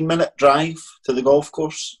 15-minute drive to the golf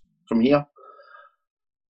course from here.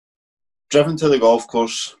 Driven to the golf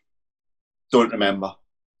course, don't remember.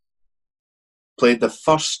 Played the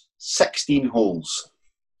first 16 holes,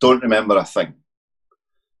 don't remember a thing.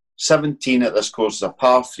 17 at this course is a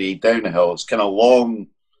par 3 down a hill. It's kind of long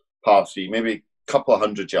par 3, maybe a couple of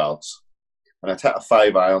 100 yards. And I hit a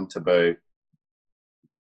 5-iron to about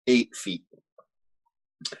 8 feet.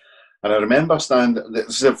 And I remember standing, this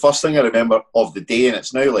is the first thing I remember of the day, and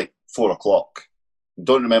it's now like 4 o'clock.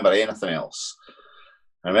 Don't remember anything else.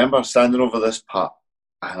 I remember standing over this putt,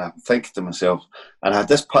 and I'm thinking to myself, and I had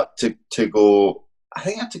this putt to go, I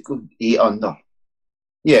think I had to go 8 under.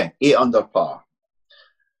 Yeah, 8 under par.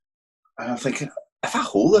 And I'm thinking, if I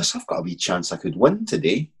hold this, I've got a wee chance I could win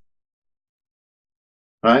today.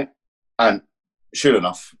 Right? And sure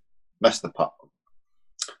enough, missed the putt.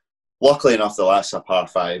 Luckily enough, the last's a par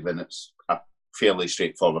 5, and it's a fairly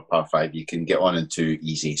straightforward par 5. You can get on in 2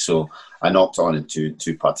 easy. So I knocked on in 2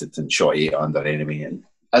 putted and shot 8 under anyway. And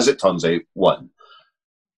as it turns out, won.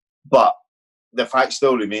 But the fact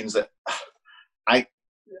still remains that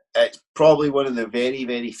it's probably one of the very,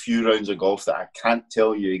 very few rounds of golf that I can't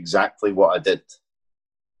tell you exactly what I did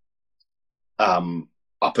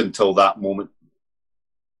up until that moment.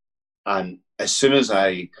 And as soon as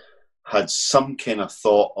I had some kind of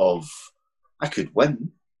thought of, I could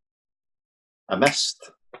win, I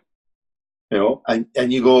missed. You know,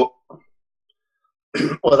 and you go,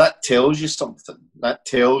 well, that tells you something. That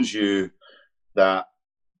tells you that,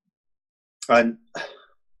 and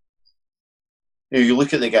you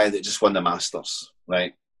look at the guy that just won the Masters,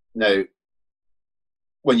 right? Now,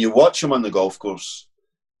 when you watch him on the golf course,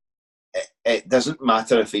 it doesn't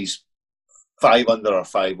matter if he's 5 under or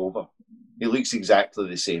 5 over. He looks exactly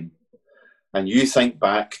the same. And you think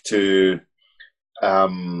back to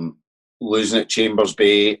losing at Chambers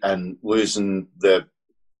Bay and losing the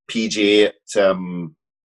PGA at,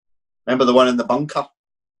 remember the one in the bunker?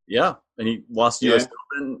 Yeah, and he lost the US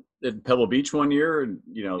Open at Pebble Beach one year, and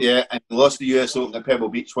Yeah, and he lost the US Open at Pebble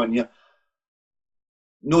Beach one year.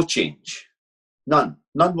 No change, none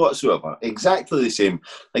whatsoever. Exactly the same,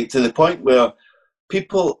 like to the point where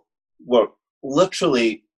people were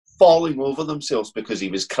literally falling over themselves because he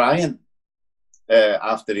was crying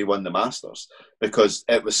after he won the Masters because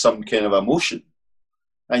it was some kind of emotion.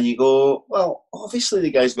 And you go, well, obviously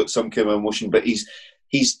the guy's got some kind of emotion, but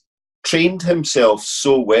he's trained himself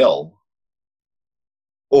so well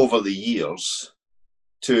over the years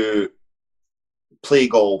to play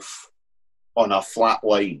golf on a flat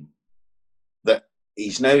line that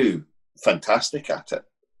he's now fantastic at it.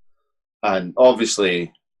 And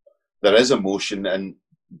obviously there is emotion,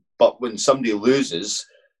 but when somebody loses,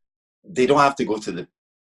 they don't have to go to the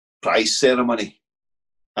prize ceremony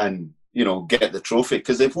and get the trophy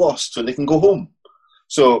because they've lost, so they can go home.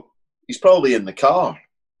 So he's probably in the car,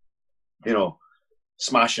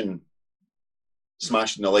 smashing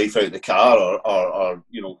the life out of the car, or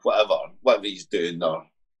whatever he's doing, or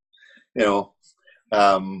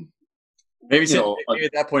maybe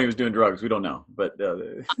at that point he was doing drugs. We don't know, but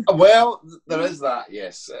well, there is that.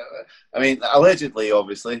 Yes, I mean, allegedly,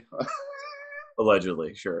 obviously.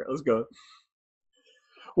 Allegedly, sure. Let's go.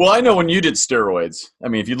 Well, I know when you did steroids. I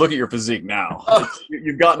mean, if you look at your physique now,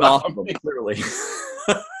 you've gotten off of them, clearly.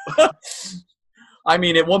 I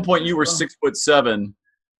mean, at one point you were 6'7"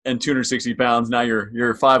 and 260 pounds. Now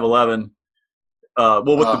you're 5'11". Well,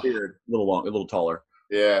 with the beard, a little taller.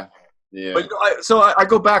 Yeah. But I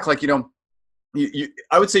go back, like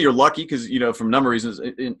I would say you're lucky because from a number of reasons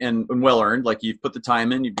and well earned. Like you've put the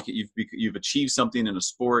time in, you've achieved something in a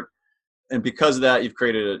sport. And because of that, you've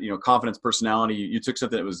created a confidence, personality. You took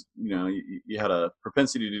something that was you had a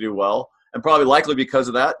propensity to do well, and probably likely because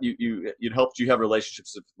of that, it helped you have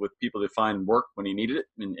relationships with people to find work when you needed it,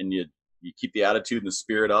 and you keep the attitude and the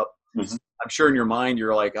spirit up. Mm-hmm. I'm sure in your mind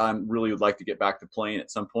you're like, I really would like to get back to playing at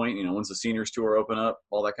some point. Once the seniors tour open up,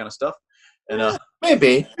 all that kind of stuff. And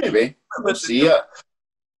maybe we'll see it.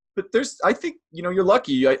 but I think you're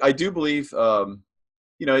lucky. I do believe you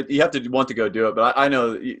have to want to go do it. But I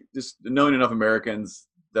know just knowing enough Americans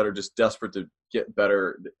that are just desperate to get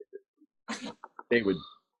better,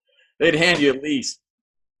 they'd hand you at least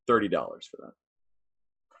 $30 for that.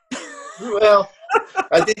 Well,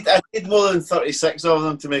 I did more than 36 of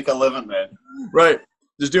them to make a living, man. Right.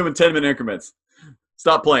 Just do them in 10-minute increments.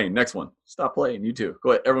 Stop playing. Next one. Stop playing. You too.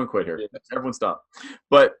 Go ahead. Everyone quit here. Yeah. Everyone stop.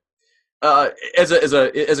 But as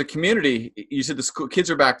a community, you said the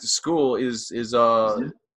kids are back to school. You're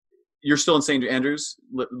still in St. Andrews,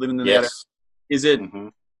 living in that area? Is it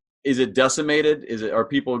is it decimated? Are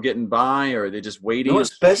people getting by, or are they just waiting? No,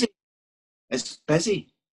 it's busy. It's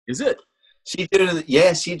busy. Is it? See, during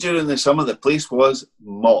the summer, the place was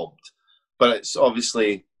mobbed, but it's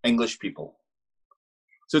obviously English people.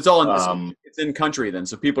 So it's all it's in country then.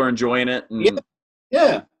 So people are enjoying it. And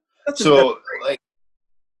yeah. So like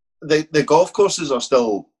the golf courses are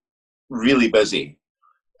still really busy.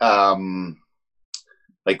 Like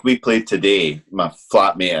we played today, my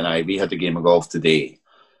flatmate and I, we had a game of golf today.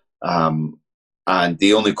 And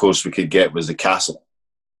the only course we could get was the Castle,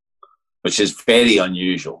 which is very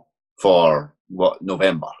unusual for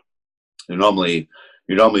November. You normally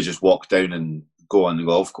just walk down and go on the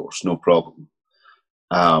golf course, no problem.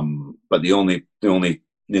 But the only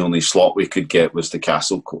slot we could get was the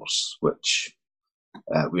Castle course, which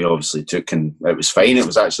we obviously took, and it was fine. It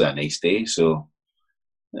was actually a nice day, so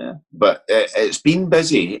yeah. But it's been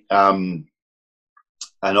busy, and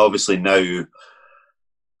obviously now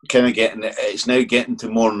it's now getting to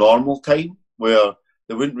more normal time where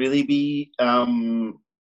there wouldn't really be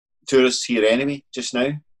tourists here anyway just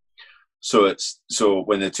now. So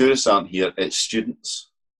when the tourists aren't here, it's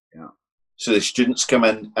students. Yeah. So the students come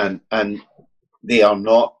in and they are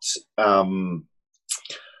not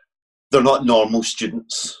they're not normal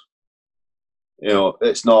students.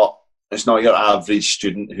 It's not your average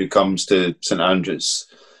student who comes to St. Andrews.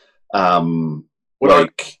 What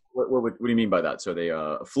do you mean by that? So are they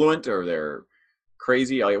affluent, or they're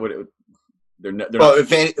crazy? They're not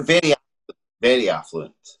very, very, very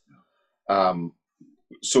affluent.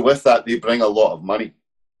 So with that, they bring a lot of money.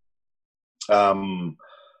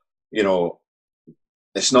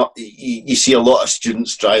 It's not, you see a lot of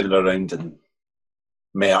students driving around in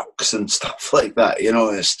Mercs and stuff like that.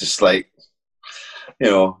 It's just like,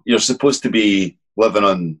 you're supposed to be living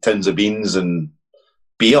on tins of beans and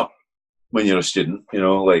beer when you're a student.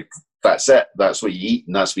 Like that's it. That's what you eat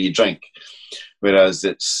and that's what you drink. Whereas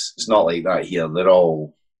it's not like that here. They're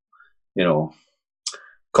all,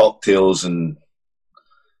 cocktails and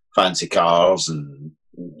fancy cars and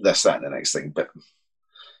this, that, and the next thing. But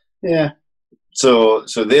yeah, so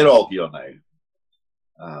they're all here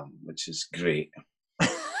now, which is great.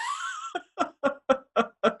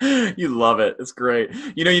 You love it. It's great.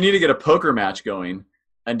 You need to get a poker match going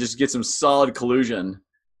and just get some solid collusion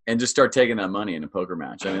and just start taking that money in a poker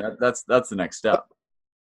match. I mean, that's the next step.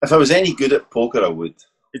 If I was any good at poker, I would.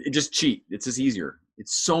 It just cheat. It's just easier.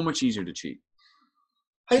 It's so much easier to cheat.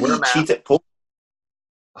 How do you cheat at poker?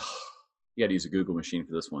 You got to use a Google machine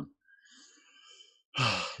for this one.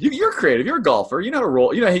 You're creative. You're a golfer. You know how to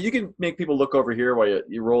roll. You can make people look over here while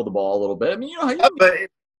you roll the ball a little bit. I mean,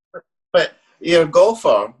 but you're a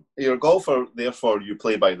golfer. You're a golfer. Therefore, you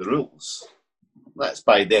play by the rules. That's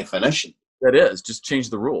by definition. That is. Just change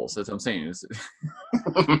the rules. That's what I'm saying.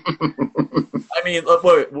 I mean,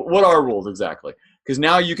 what are rules exactly? Because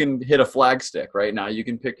now you can hit a flag stick, right? Now you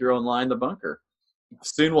can pick your own line in the bunker.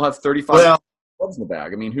 Soon we'll have 35 clubs in the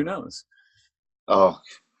bag. I mean, who knows? Oh,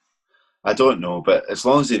 I don't know. But as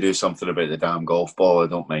long as they do something about the damn golf ball, I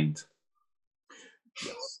don't mind.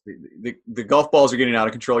 Yes. The golf balls are getting out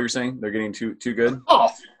of control, you're saying? They're getting too good? Oh,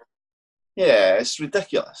 yeah, it's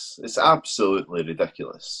ridiculous. It's absolutely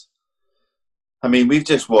ridiculous. I mean, we've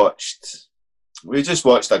just watched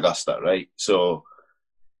Augusta, right? So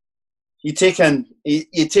you take the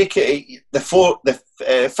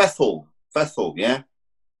fifth hole, yeah.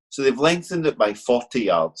 So they've lengthened it by 40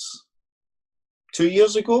 yards 2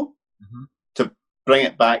 years ago to bring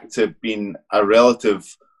it back to being a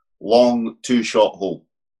relative long 2-shot hole,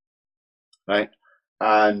 right?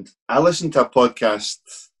 And I listened to a podcast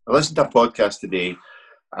today,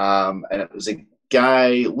 and it was a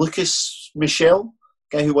guy, Lucas Michel,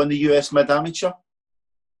 guy who won the US Mid Amateur.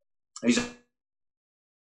 He's an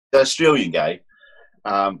Australian guy,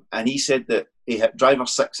 and he said that he hit driver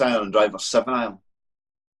 6-iron and driver 7-iron,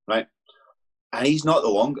 right? And he's not the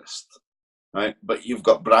longest, right? But you've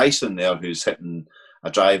got Bryson there who's hitting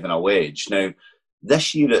a drive and a wedge. Now,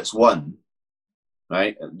 this year it's one,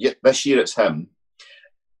 right? This year it's him.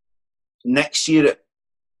 Next year it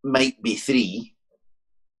might be 3,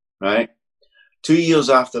 right? 2 years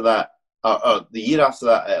after that, or the year after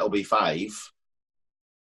that, it'll be 5.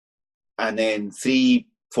 And then 3,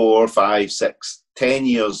 4, 5, 6, 10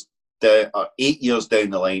 years, or 8 years down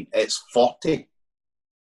the line, it's 40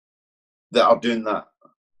 that are doing that.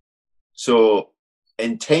 So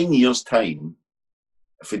in 10 years' time,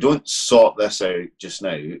 if we don't sort this out just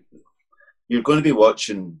now, you're going to be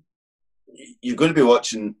watching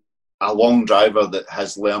a long driver that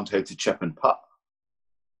has learned how to chip and putt.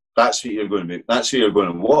 That's what you're going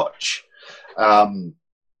to watch.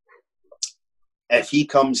 If he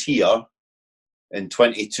comes here in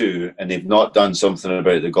 22 and they've not done something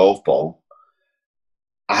about the golf ball,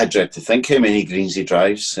 I dread to think how many greens he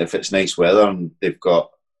drives if it's nice weather and they've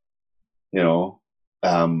got,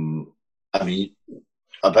 I mean,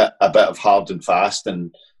 a bit of hard and fast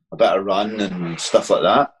and a bit of run and stuff like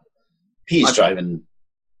that. He's driving.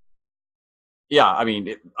 Yeah, I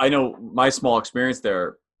mean, I know my small experience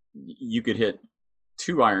there. You could hit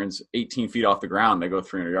 2 irons 18 feet off the ground. They go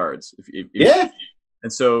 300 yards. Yeah.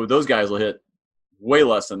 And so those guys will hit way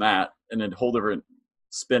less than that, and then whole different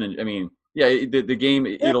spin. And I mean, yeah, the game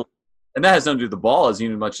it'll, and that has nothing to do with the ball as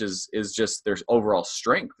much as just their overall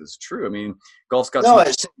strength is true. I mean, golf's got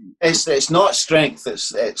it's not strength.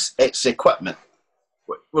 It's equipment.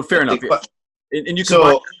 Well, fair enough. And you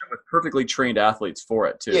combine that with perfectly trained athletes for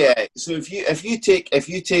it too. Yeah. So if you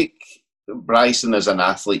take Bryson as an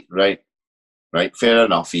athlete, right, fair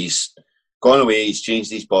enough. He's gone away. He's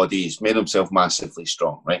changed his body. He's made himself massively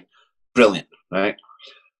strong. Right, brilliant. Right.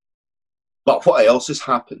 But what else has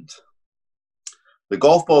happened? The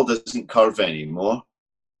golf ball doesn't curve anymore.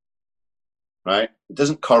 Right, it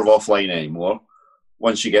doesn't curve offline anymore.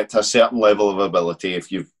 Once you get to a certain level of ability, if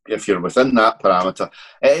you're within that parameter,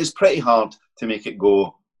 it is pretty hard to make it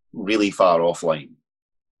go really far offline.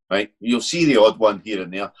 Right, you'll see the odd one here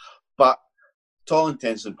and there, but to all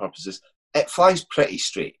intents and purposes, it flies pretty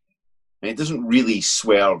straight. It doesn't really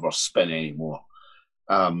swerve or spin anymore.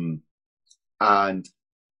 And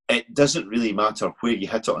it doesn't really matter where you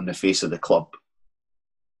hit it on the face of the club.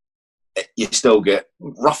 You still get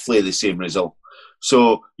roughly the same result.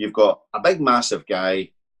 So you've got a big, massive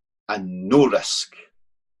guy and no risk.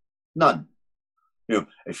 None.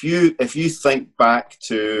 If you think back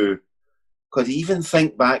to, could even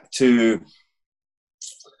think back to,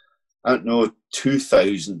 I don't know,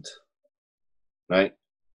 2000, right?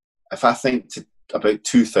 If I think to about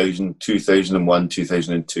 2000, 2001,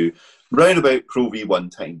 2002, round about Pro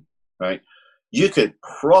V1 time, right? You could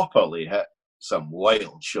properly hit some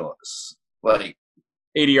wild shots, like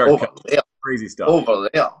 80-yard over there, crazy stuff. over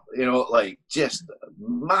there, like just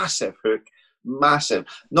massive hook, massive,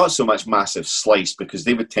 not so much massive slice because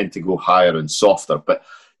they would tend to go higher and softer, but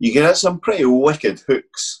you get some pretty wicked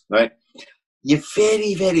hooks, right? You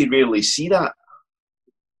very, very rarely see that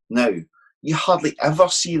now. You hardly ever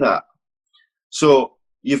see that. So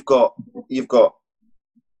you've got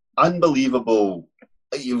unbelievable.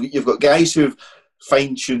 You've got guys who've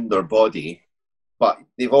fine-tuned their body, but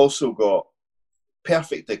they've also got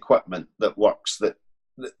perfect equipment that works. That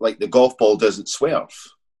like the golf ball doesn't swerve,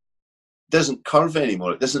 doesn't curve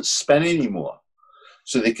anymore, it doesn't spin anymore.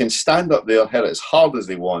 So they can stand up there, hit it as hard as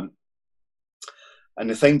they want, and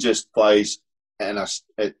the thing just flies in a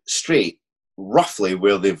straight, roughly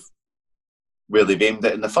where they've aimed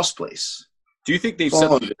it in the first place. Do you think they've set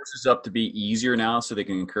the courses up to be easier now so they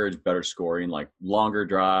can encourage better scoring, like longer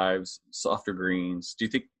drives, softer greens? Do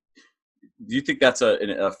you think that's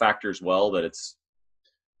a factor as well, that it's,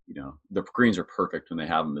 the greens are perfect when they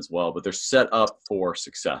have them as well, but they're set up for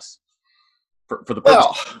success for the purpose?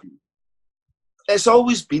 Well, it's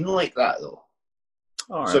always been like that though.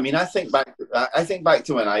 All right. So I mean, I think back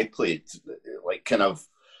to when I played, like kind of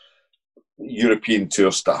European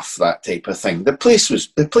tour stuff, that type of thing. The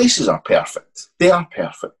places are perfect. They are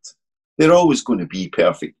perfect. They're always going to be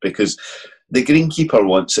perfect because the greenkeeper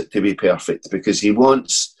wants it to be perfect because he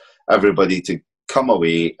wants everybody to come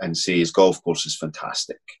away and say his golf course is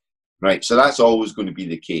fantastic, right? So that's always going to be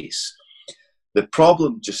the case. The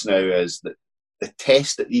problem just now is that the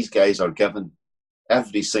test that these guys are given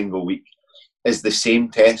every single week is the same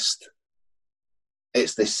test.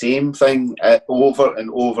 It's the same thing over and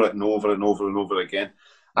over and over and over and over again.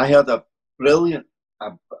 I had a brilliant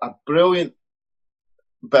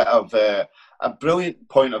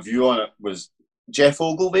point of view on it was Jeff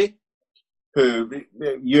Ogilvy, who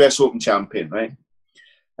US Open champion, right?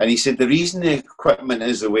 And he said the reason the equipment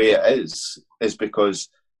is the way it is because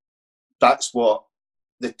that's what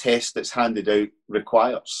the test that's handed out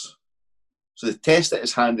requires. So the test that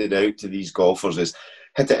is handed out to these golfers is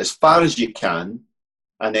hit it as far as you can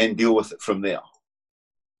and then deal with it from there.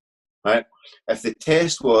 Right? If the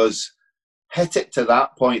test was hit it to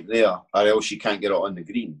that point there, or else you can't get it on the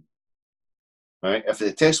green. Right? If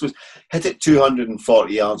the test was hit it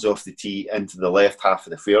 240 yards off the tee into the left half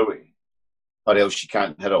of the fairway, or else you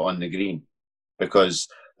can't hit it on the green because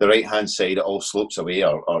the right hand side it all slopes away,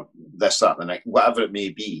 or this, that, and the next, whatever it may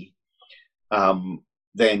be,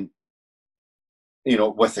 then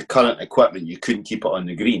with the current equipment you couldn't keep it on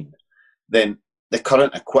the green. Then the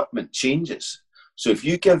current equipment changes. So if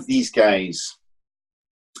you give these guys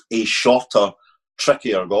a shorter,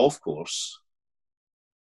 trickier golf course,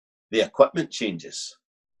 the equipment changes.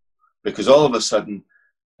 Because all of a sudden,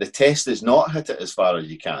 the test is not hit it as far as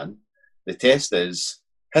you can. The test is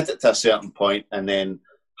hit it to a certain point and then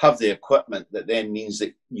have the equipment that then means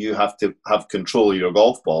that you have to have control of your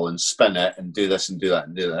golf ball and spin it and do this and do that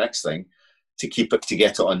and do the next thing to keep it, to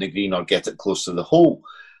get it on the green or get it close to the hole.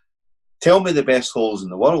 Tell me the best holes in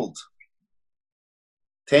the world.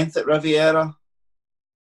 10th at Riviera.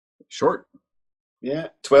 Short. Yeah.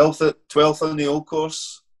 12th on the old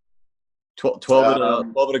course. 12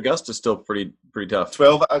 at Augusta is still pretty tough.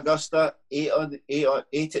 12 at Augusta,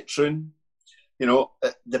 8 at Troon.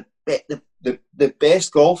 The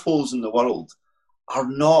best golf holes in the world are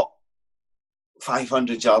not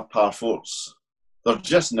 500-yard par fours. They're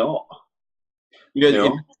just not.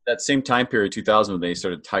 In that same time period, 2000, when they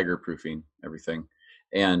started tiger proofing everything,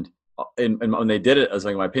 and when they did it, I was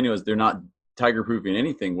like, my opinion was they're not tiger proofing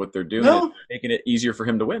anything. What they're doing is making it easier for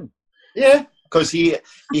him to win. Yeah, because he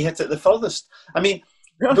hit it the furthest. I mean,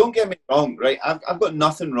 don't get me wrong, right? I've got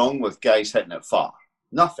nothing wrong with guys hitting it far.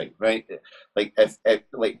 Nothing, right? Like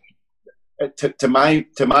to my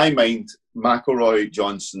mind, McIlroy,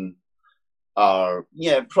 Johnson are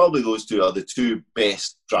probably those two are the two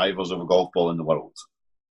best drivers of a golf ball in the world,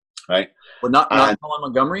 right? Well, not Colin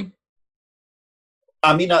Montgomery.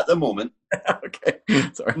 I mean, at the moment, okay,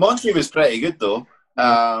 sorry. Monty was pretty good though.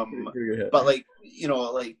 But like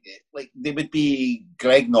they would be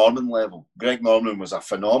Greg Norman level. Greg Norman was a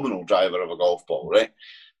phenomenal driver of a golf ball, right?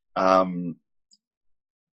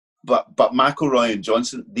 But McIlroy and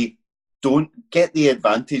Johnson, they don't get the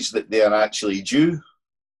advantage that they are actually due,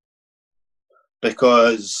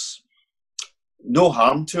 because no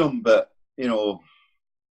harm to him, but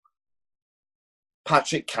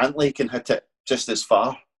Patrick Cantlay can hit it just as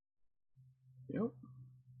far. Yep.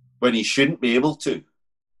 When he shouldn't be able to.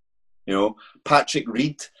 Patrick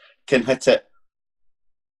Reed can hit it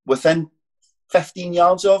within 15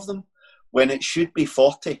 yards of them when it should be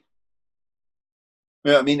 40. You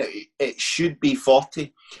know what I mean? It should be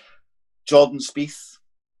 40. Jordan Spieth,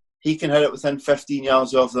 he can hit it within 15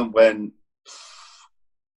 yards of them when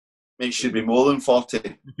it should be more than 40.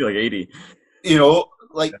 Like 80.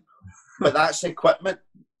 But that's equipment.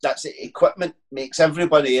 That's it. Equipment makes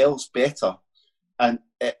everybody else better, and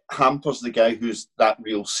it hampers the guy who's that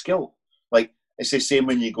real skill. Like, it's the same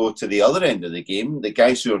when you go to the other end of the game, the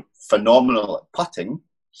guys who are phenomenal at putting.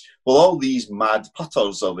 Well, all these mad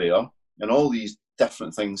putters are there, and all these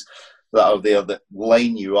different things that are there that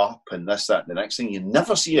line you up and this, that, and the next thing. You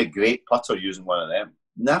never see a great putter using one of them.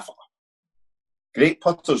 Never. Great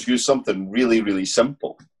putters use something really, really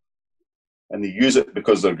simple, and they use it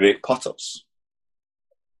because they're great putters.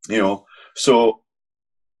 So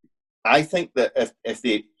I think that if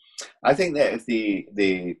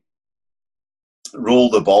they roll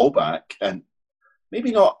the ball back, and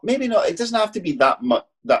maybe not, it doesn't have to be that much,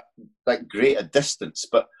 that great a distance,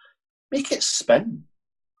 but make it spin,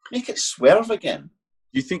 make it swerve again.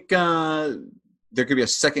 Do you think there could be a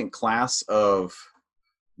second class of,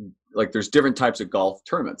 like, there's different types of golf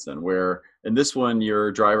tournaments then, where in this one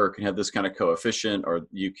your driver can have this kind of coefficient, or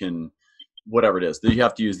you can, whatever it is, that you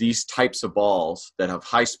have to use these types of balls that have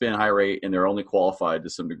high spin, high rate, and they're only qualified to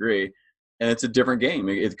some degree, and it's a different game.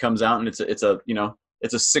 It comes out and it's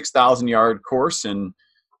a 6,000 yard course, and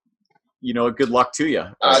good luck to you.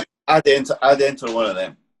 I'd enter one of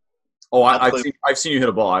them. Oh, I've seen you hit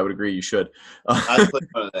a ball. I would agree you should. I'd play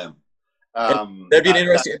one of them. That'd be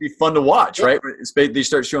interesting. It'd be fun to watch, right? They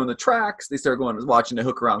start showing the tracks. They start watching the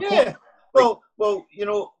hook around. Yeah. Well,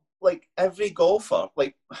 like every golfer,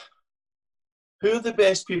 like, who are the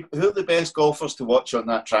best people? Who are the best golfers to watch on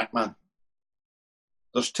that track, man?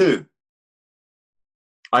 There's two.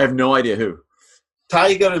 I have no idea who.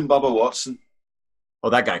 Tiger and Bubba Watson. Oh,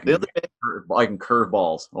 that guy can curve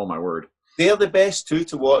balls. Oh my word. They're the best two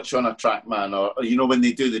to watch on a track, man. Or when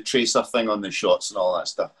they do the tracer thing on the shots and all that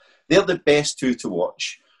stuff. They're the best two to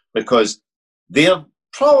watch, because they're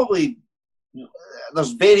probably,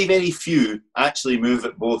 there's very, very few actually move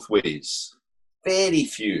it both ways. Very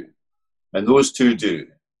few. And those two do.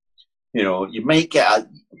 You know, you might get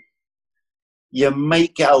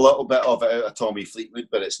a little bit of it out of Tommy Fleetwood,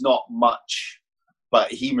 but it's not much.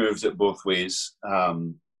 But he moves it both ways.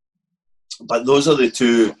 But those are the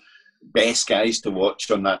two best guys to watch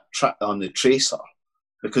on that on the tracer,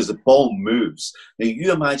 because the ball moves. Now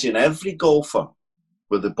you imagine every golfer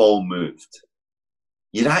where the ball moved,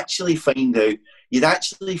 you'd actually find out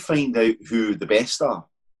who the best are.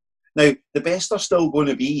 Now the best are still going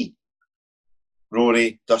to be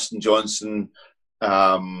Rory, Dustin Johnson,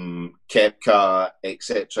 Koepka,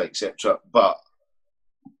 etc., but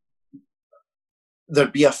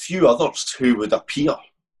there'd be a few others who would appear.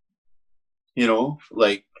 You know,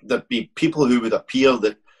 like there'd be people who would appear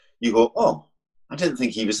that you go, oh, I didn't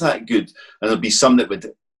think he was that good. And there'd be some that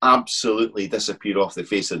would absolutely disappear off the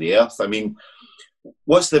face of the earth. I mean,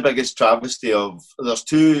 what's the biggest travesty of... There's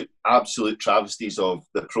two absolute travesties of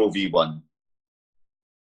the Pro V1.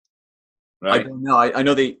 Right? I don't know. I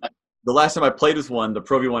know the last time I played with one, the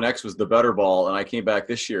Pro V1X was the better ball, and I came back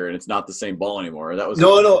this year, and it's not the same ball anymore. That was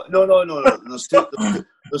no.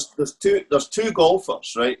 There's two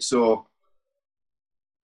golfers, right? So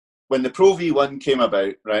when the Pro V1 came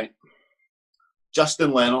about, right,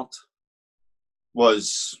 Justin Leonard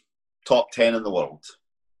was top 10 in the world.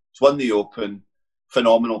 He's won the Open.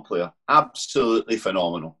 Phenomenal player. Absolutely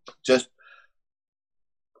phenomenal. Just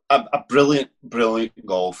a brilliant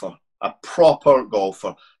golfer. A proper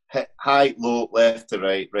golfer. Hit high, low, left to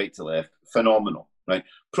right, right to left. Phenomenal, right?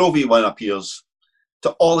 Pro V1 appears,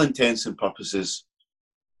 to all intents and purposes,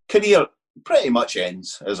 career pretty much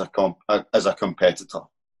ends as a competitor.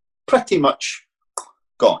 Pretty much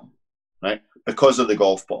gone, right? Because of the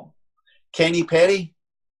golf ball. Kenny Perry,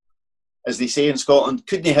 as they say in Scotland,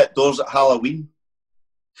 couldn't hit doors at Halloween,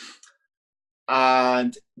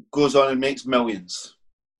 and goes on and makes millions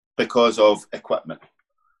because of equipment.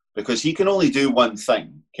 Because he can only do one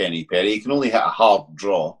thing, Kenny Perry. He can only hit a hard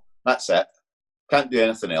draw. That's it. Can't do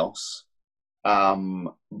anything else.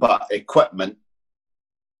 But equipment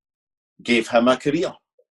gave him a career.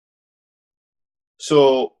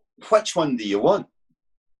 So which one do you want?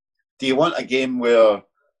 Do you want a game where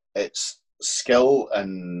it's skill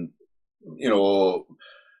and, you know,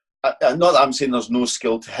 not that I'm saying there's no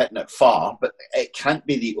skill to hitting it far, but it can't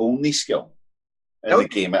be the only skill in the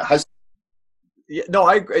game. It has. Yeah, no,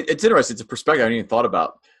 it's interesting. It's a perspective I hadn't even thought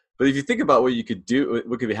about. But if you think about what you could do,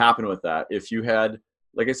 what could happen with that, if you had,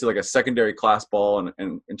 like I said, like a secondary class ball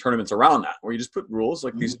and tournaments around that, where you just put rules,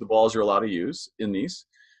 like these are the balls you're allowed to use in these.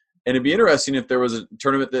 And it'd be interesting if there was a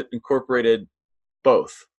tournament that incorporated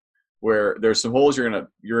both, where there's some holes you're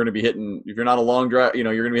gonna be hitting. If you're not a long drive, you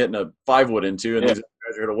know, you're gonna be hitting a 5-wood into, and these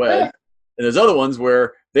guys are gonna wedge. Yeah. And there's other ones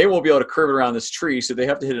where they won't be able to curve it around this tree, so they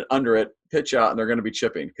have to hit it under it, pitch out, and they're going to be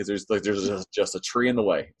chipping because there's just a tree in the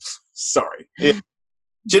way. Sorry. Yeah.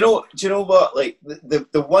 Do you know what? Like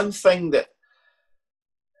the one thing that,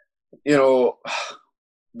 you know,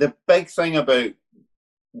 the big thing about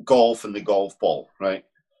golf and the golf ball, right?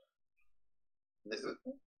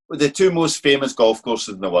 The two most famous golf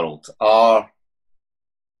courses in the world are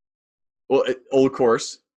Old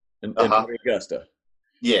Course and Augusta.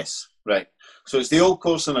 Yes, right. So it's the Old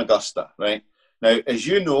Course in Augusta, right? Now, as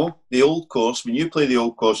you know, the Old Course, when you play the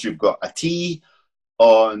Old Course, you've got a tee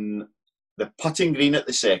on the putting green at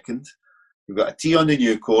the second, you've got a tee on the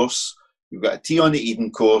new course, you've got a tee on the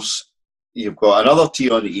Eden course, you've got another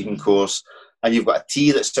tee on the Eden course, and you've got a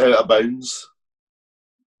tee that's out of bounds,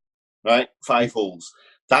 right? 5 holes.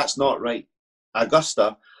 That's not right.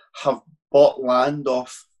 Augusta have bought land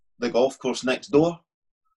off the golf course next door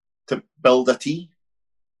to build a tee.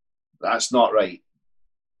 That's not right.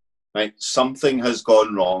 Right? Something has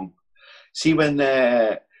gone wrong. See when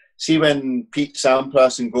Pete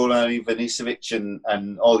Sampras and Goran Ivanisevic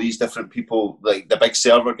and all these different people, like the big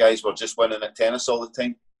server guys, were just winning at tennis all the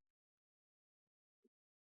time.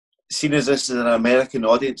 Seen as this is an American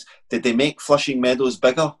audience, did they make Flushing Meadows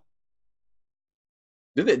bigger?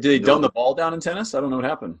 Did they dumb the ball down in tennis? I don't know what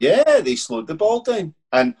happened. Yeah, they slowed the ball down.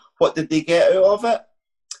 And what did they get out of it?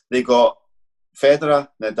 They got Federer,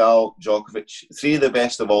 Nadal, Djokovic, 3 of the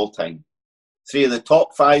best of all time. 3 of the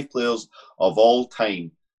top 5 players of all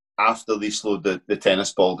time after they slowed the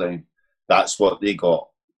tennis ball down. That's what they got.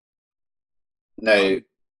 Now,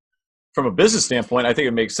 from a business standpoint, I think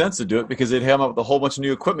it makes sense to do it because they'd have up with a whole bunch of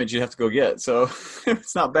new equipment you'd have to go get. So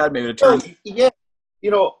it's not bad maybe to turn. Well, yeah,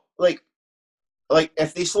 you know, like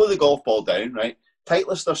if they slow the golf ball down, right,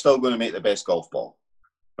 Titleist are still going to make the best golf ball,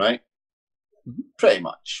 right? Pretty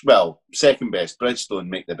much. Well, second best. Bridgestone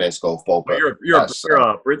make the best golf ball. But you're a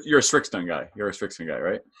Srixon guy. You're a Srixon guy,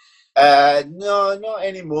 right? No, not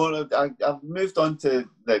anymore. I've moved on to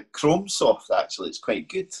the Chrome Soft. Actually, it's quite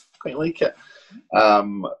good. Quite like it.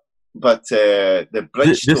 Um, but the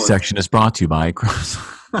This Bridgestone. section is brought to you by Chris.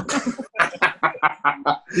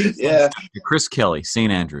 Yeah. Chris Kelly,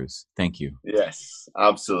 St. Andrews. Thank you. Yes,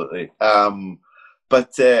 absolutely. But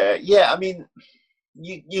yeah, I mean,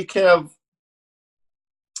 you kind of,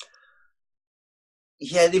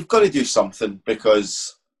 yeah, they've got to do something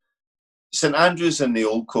because St Andrews and the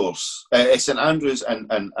old course, St Andrews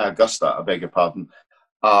and Augusta, I beg your pardon,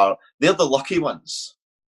 they're the lucky ones.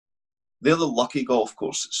 They're the lucky golf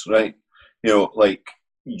courses, right? You know, like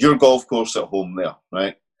your golf course at home there,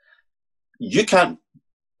 right? You can't,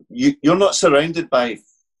 you're not surrounded by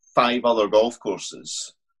 5 other golf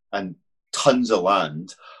courses and tons of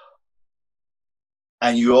land,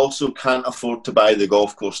 and you also can't afford to buy the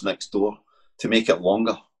golf course next door to make it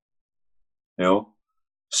longer. You know,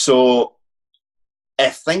 so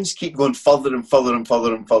if things keep going further and further and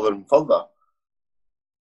further and further and further,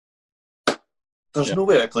 there's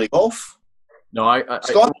nowhere to play golf. No,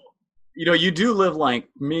 Scott, you know, you do live like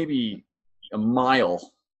maybe a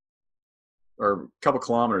mile or a couple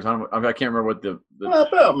kilometers. I can't remember what the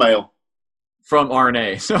about a mile from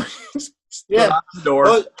RNA. So yeah, the door.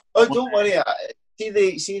 Oh, don't worry. See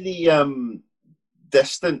the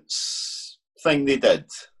distance thing they did.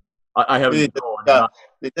 I haven't.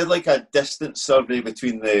 They did like a distance survey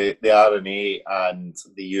between the RNA and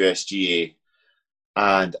the USGA,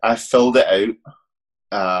 and I filled it out.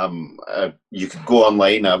 You could go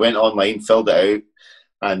online. I went online, filled it out,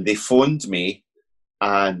 and they phoned me.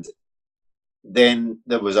 And then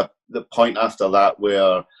there was the point after that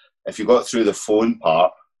where if you got through the phone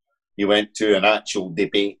part, you went to an actual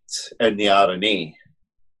debate in the RNA.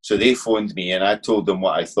 So they phoned me, and I told them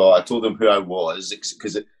what I thought. I told them who I was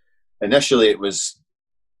because initially it was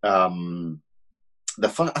I'm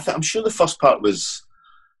sure the first part was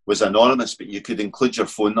anonymous, but you could include your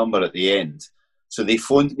phone number at the end. So they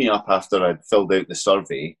phoned me up after I'd filled out the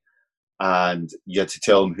survey, and you had to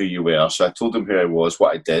tell them who you were. So I told them who I was,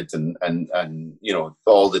 what I did, and you know,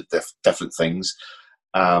 all the different things.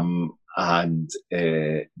 And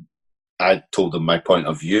I told them my point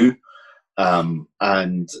of view, and I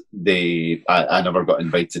never got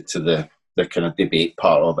invited to the kind of debate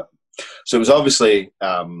part of it. So it was obviously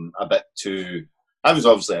I was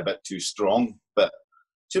obviously a bit too strong. But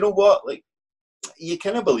do you know what? Like, you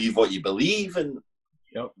kind of believe what you believe, and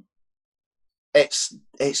it's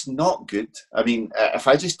not good. I mean, if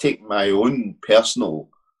I just take my own personal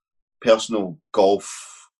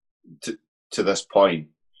golf to this point,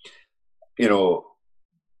 you know,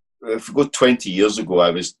 if we go 20 years ago,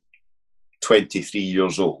 I was 23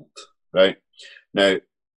 years old, right? Now,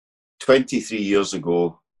 23 years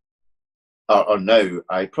ago, or now,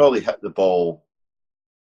 I probably hit the ball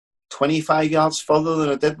 25 yards further than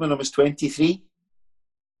I did when I was 23.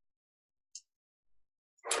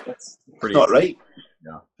 That's not right.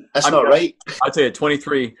 Yeah, that's not right. I'd say at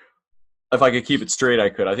 23, if I could keep it straight, I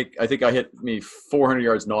could. I think I hit me 400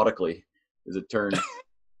 yards nautically as it turned.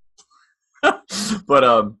 But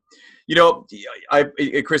you know,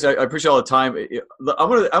 Chris, I appreciate all the time.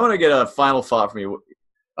 I'm gonna get a final thought from you.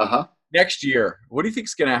 Next year, what do you think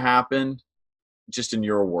is gonna happen, just in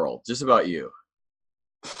your world, just about you?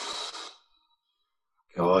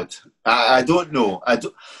 God, I don't know.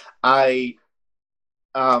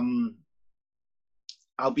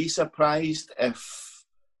 I'll be surprised if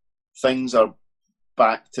things are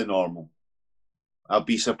back to normal. I'll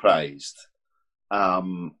be surprised.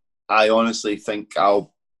 I honestly think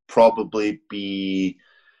I'll probably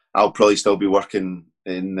still be working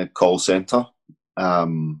in the call centre. But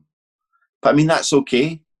I mean, that's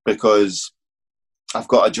okay because I've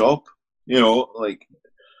got a job. You know, like,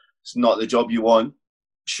 it's not the job you want,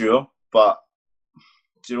 sure, but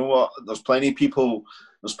do you know what? There's plenty of people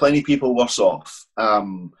worse off.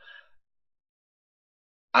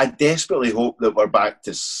 I desperately hope that we're back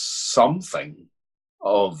to something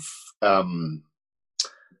of a more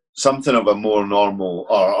normal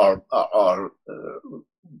or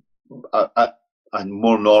a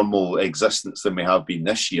more normal existence than we have been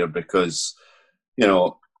this year, because you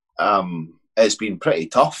know, it's been pretty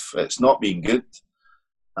tough. It's not been good,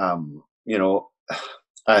 you know,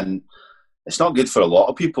 and it's not good for a lot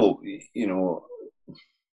of people. You know,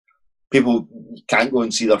 people can't go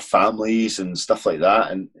and see their families and stuff like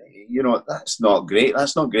that, and you know, that's not great.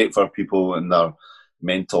 That's not great for people and their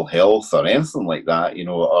mental health or anything like that. You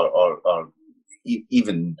know, or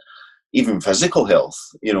even physical health.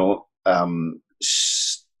 You know,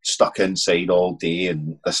 stuck inside all day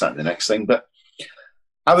and this, that, and the next thing. But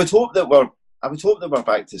I would hope that we're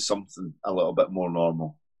back to something a little bit more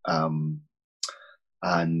normal. And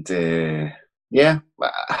yeah,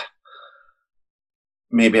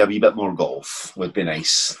 maybe a wee bit more golf would be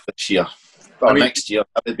nice this year or next year.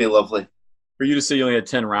 That would be lovely. For you to say you only had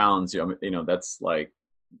 10 rounds, that's like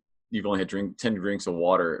you've only had 10 drinks of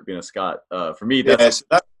water being a Scot. For me, that's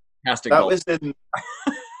fantastic.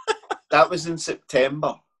 That was in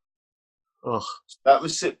September. Ugh. That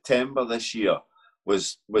was September this year.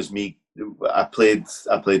 Was me? I played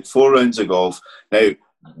 4 rounds of golf. Now,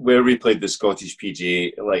 where we played the Scottish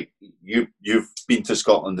PGA, like you've been to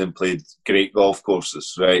Scotland and played great golf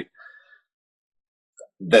courses, right?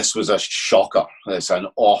 This was a shocker. It's an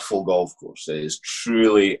awful golf course. It is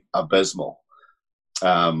truly abysmal.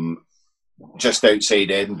 Just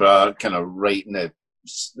outside Edinburgh, kind of right in the,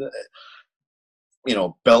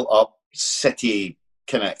 built up city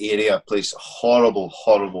kind of area place. Horrible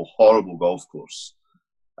golf course.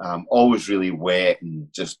 Always really wet and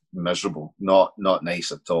just miserable. Not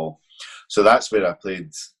nice at all. So that's where I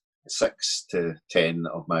played 6 to 10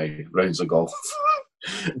 of my rounds of golf.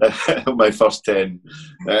 My first 10.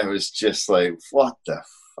 It was just like, what the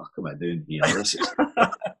fuck am I doing here? This is...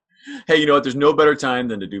 Hey, you know what? There's no better time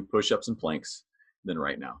than to do push-ups and planks than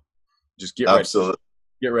right now. Just get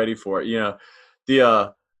ready for it.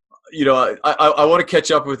 I want to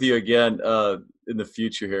catch up with you again in the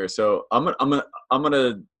future here. So I'm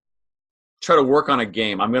gonna try to work on a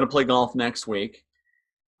game. I'm gonna play golf next week,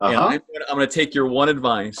 and I'm gonna take your one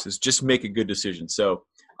advice is just make a good decision. So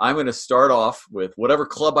I'm gonna start off with whatever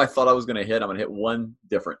club I thought I was gonna hit. I'm gonna hit one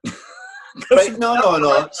different. Right?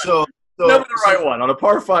 No. So never the right one on a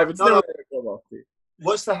par 5. It's never the right club off tee.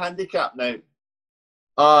 What's the handicap now?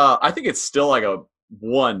 I think it's still like a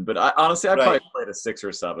 1, but honestly, I'd probably play a 6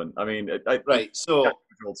 or 7. I mean, So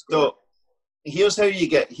here's how you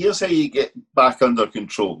get back under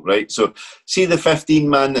control, right? So see the 15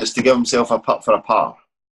 man that's to give himself a putt for a par,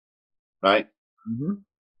 right? Mm-hmm.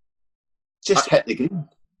 Just hit the green.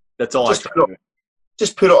 That's all.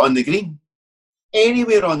 Just put it on the green,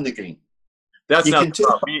 anywhere on the green. That's not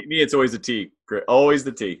me. It's always the tee. Always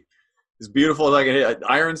the tee. As beautiful as I can hit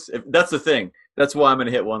irons. That's the thing. That's why I'm going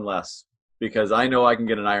to hit one less, because I know I can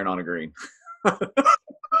get an iron on a green.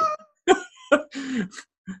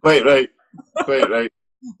 Right.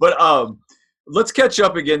 But let's catch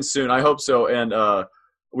up again soon. I hope so. And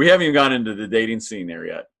we haven't even gone into the dating scene there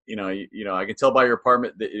yet. I can tell by your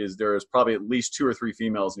apartment that there is probably at least 2 or 3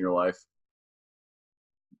 females in your life.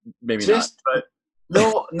 Maybe not. But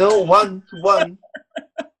no, one.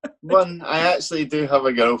 I actually do have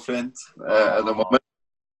a girlfriend at the moment.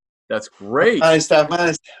 That's great. I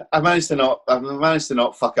managed to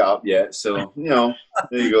not fuck it up yet. So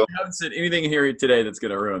there you go. I haven't said anything here today that's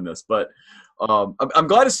going to ruin this, but I'm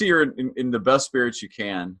glad to see you're in the best spirits you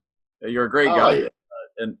can. You're a great guy, yeah.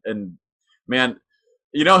 And man,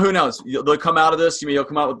 who knows? They'll come out of this. You'll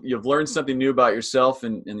come out. You've learned something new about yourself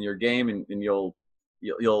and your game, and you'll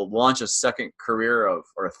launch a second career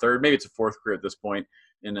or a third, maybe it's a 4th career at this point.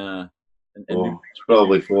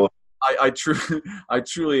 Probably 4. I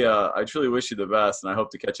truly wish you the best, and I hope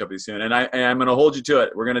to catch up with you soon. And I'm going to hold you to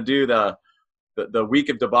it. We're going to do the week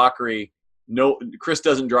of debauchery. No, Chris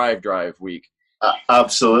doesn't drive week.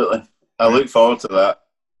 Absolutely. I look forward to that.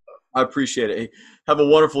 I appreciate it. Hey, have a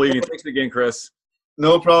wonderful evening. Thanks again, Chris.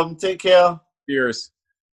 No problem. Take care. Cheers.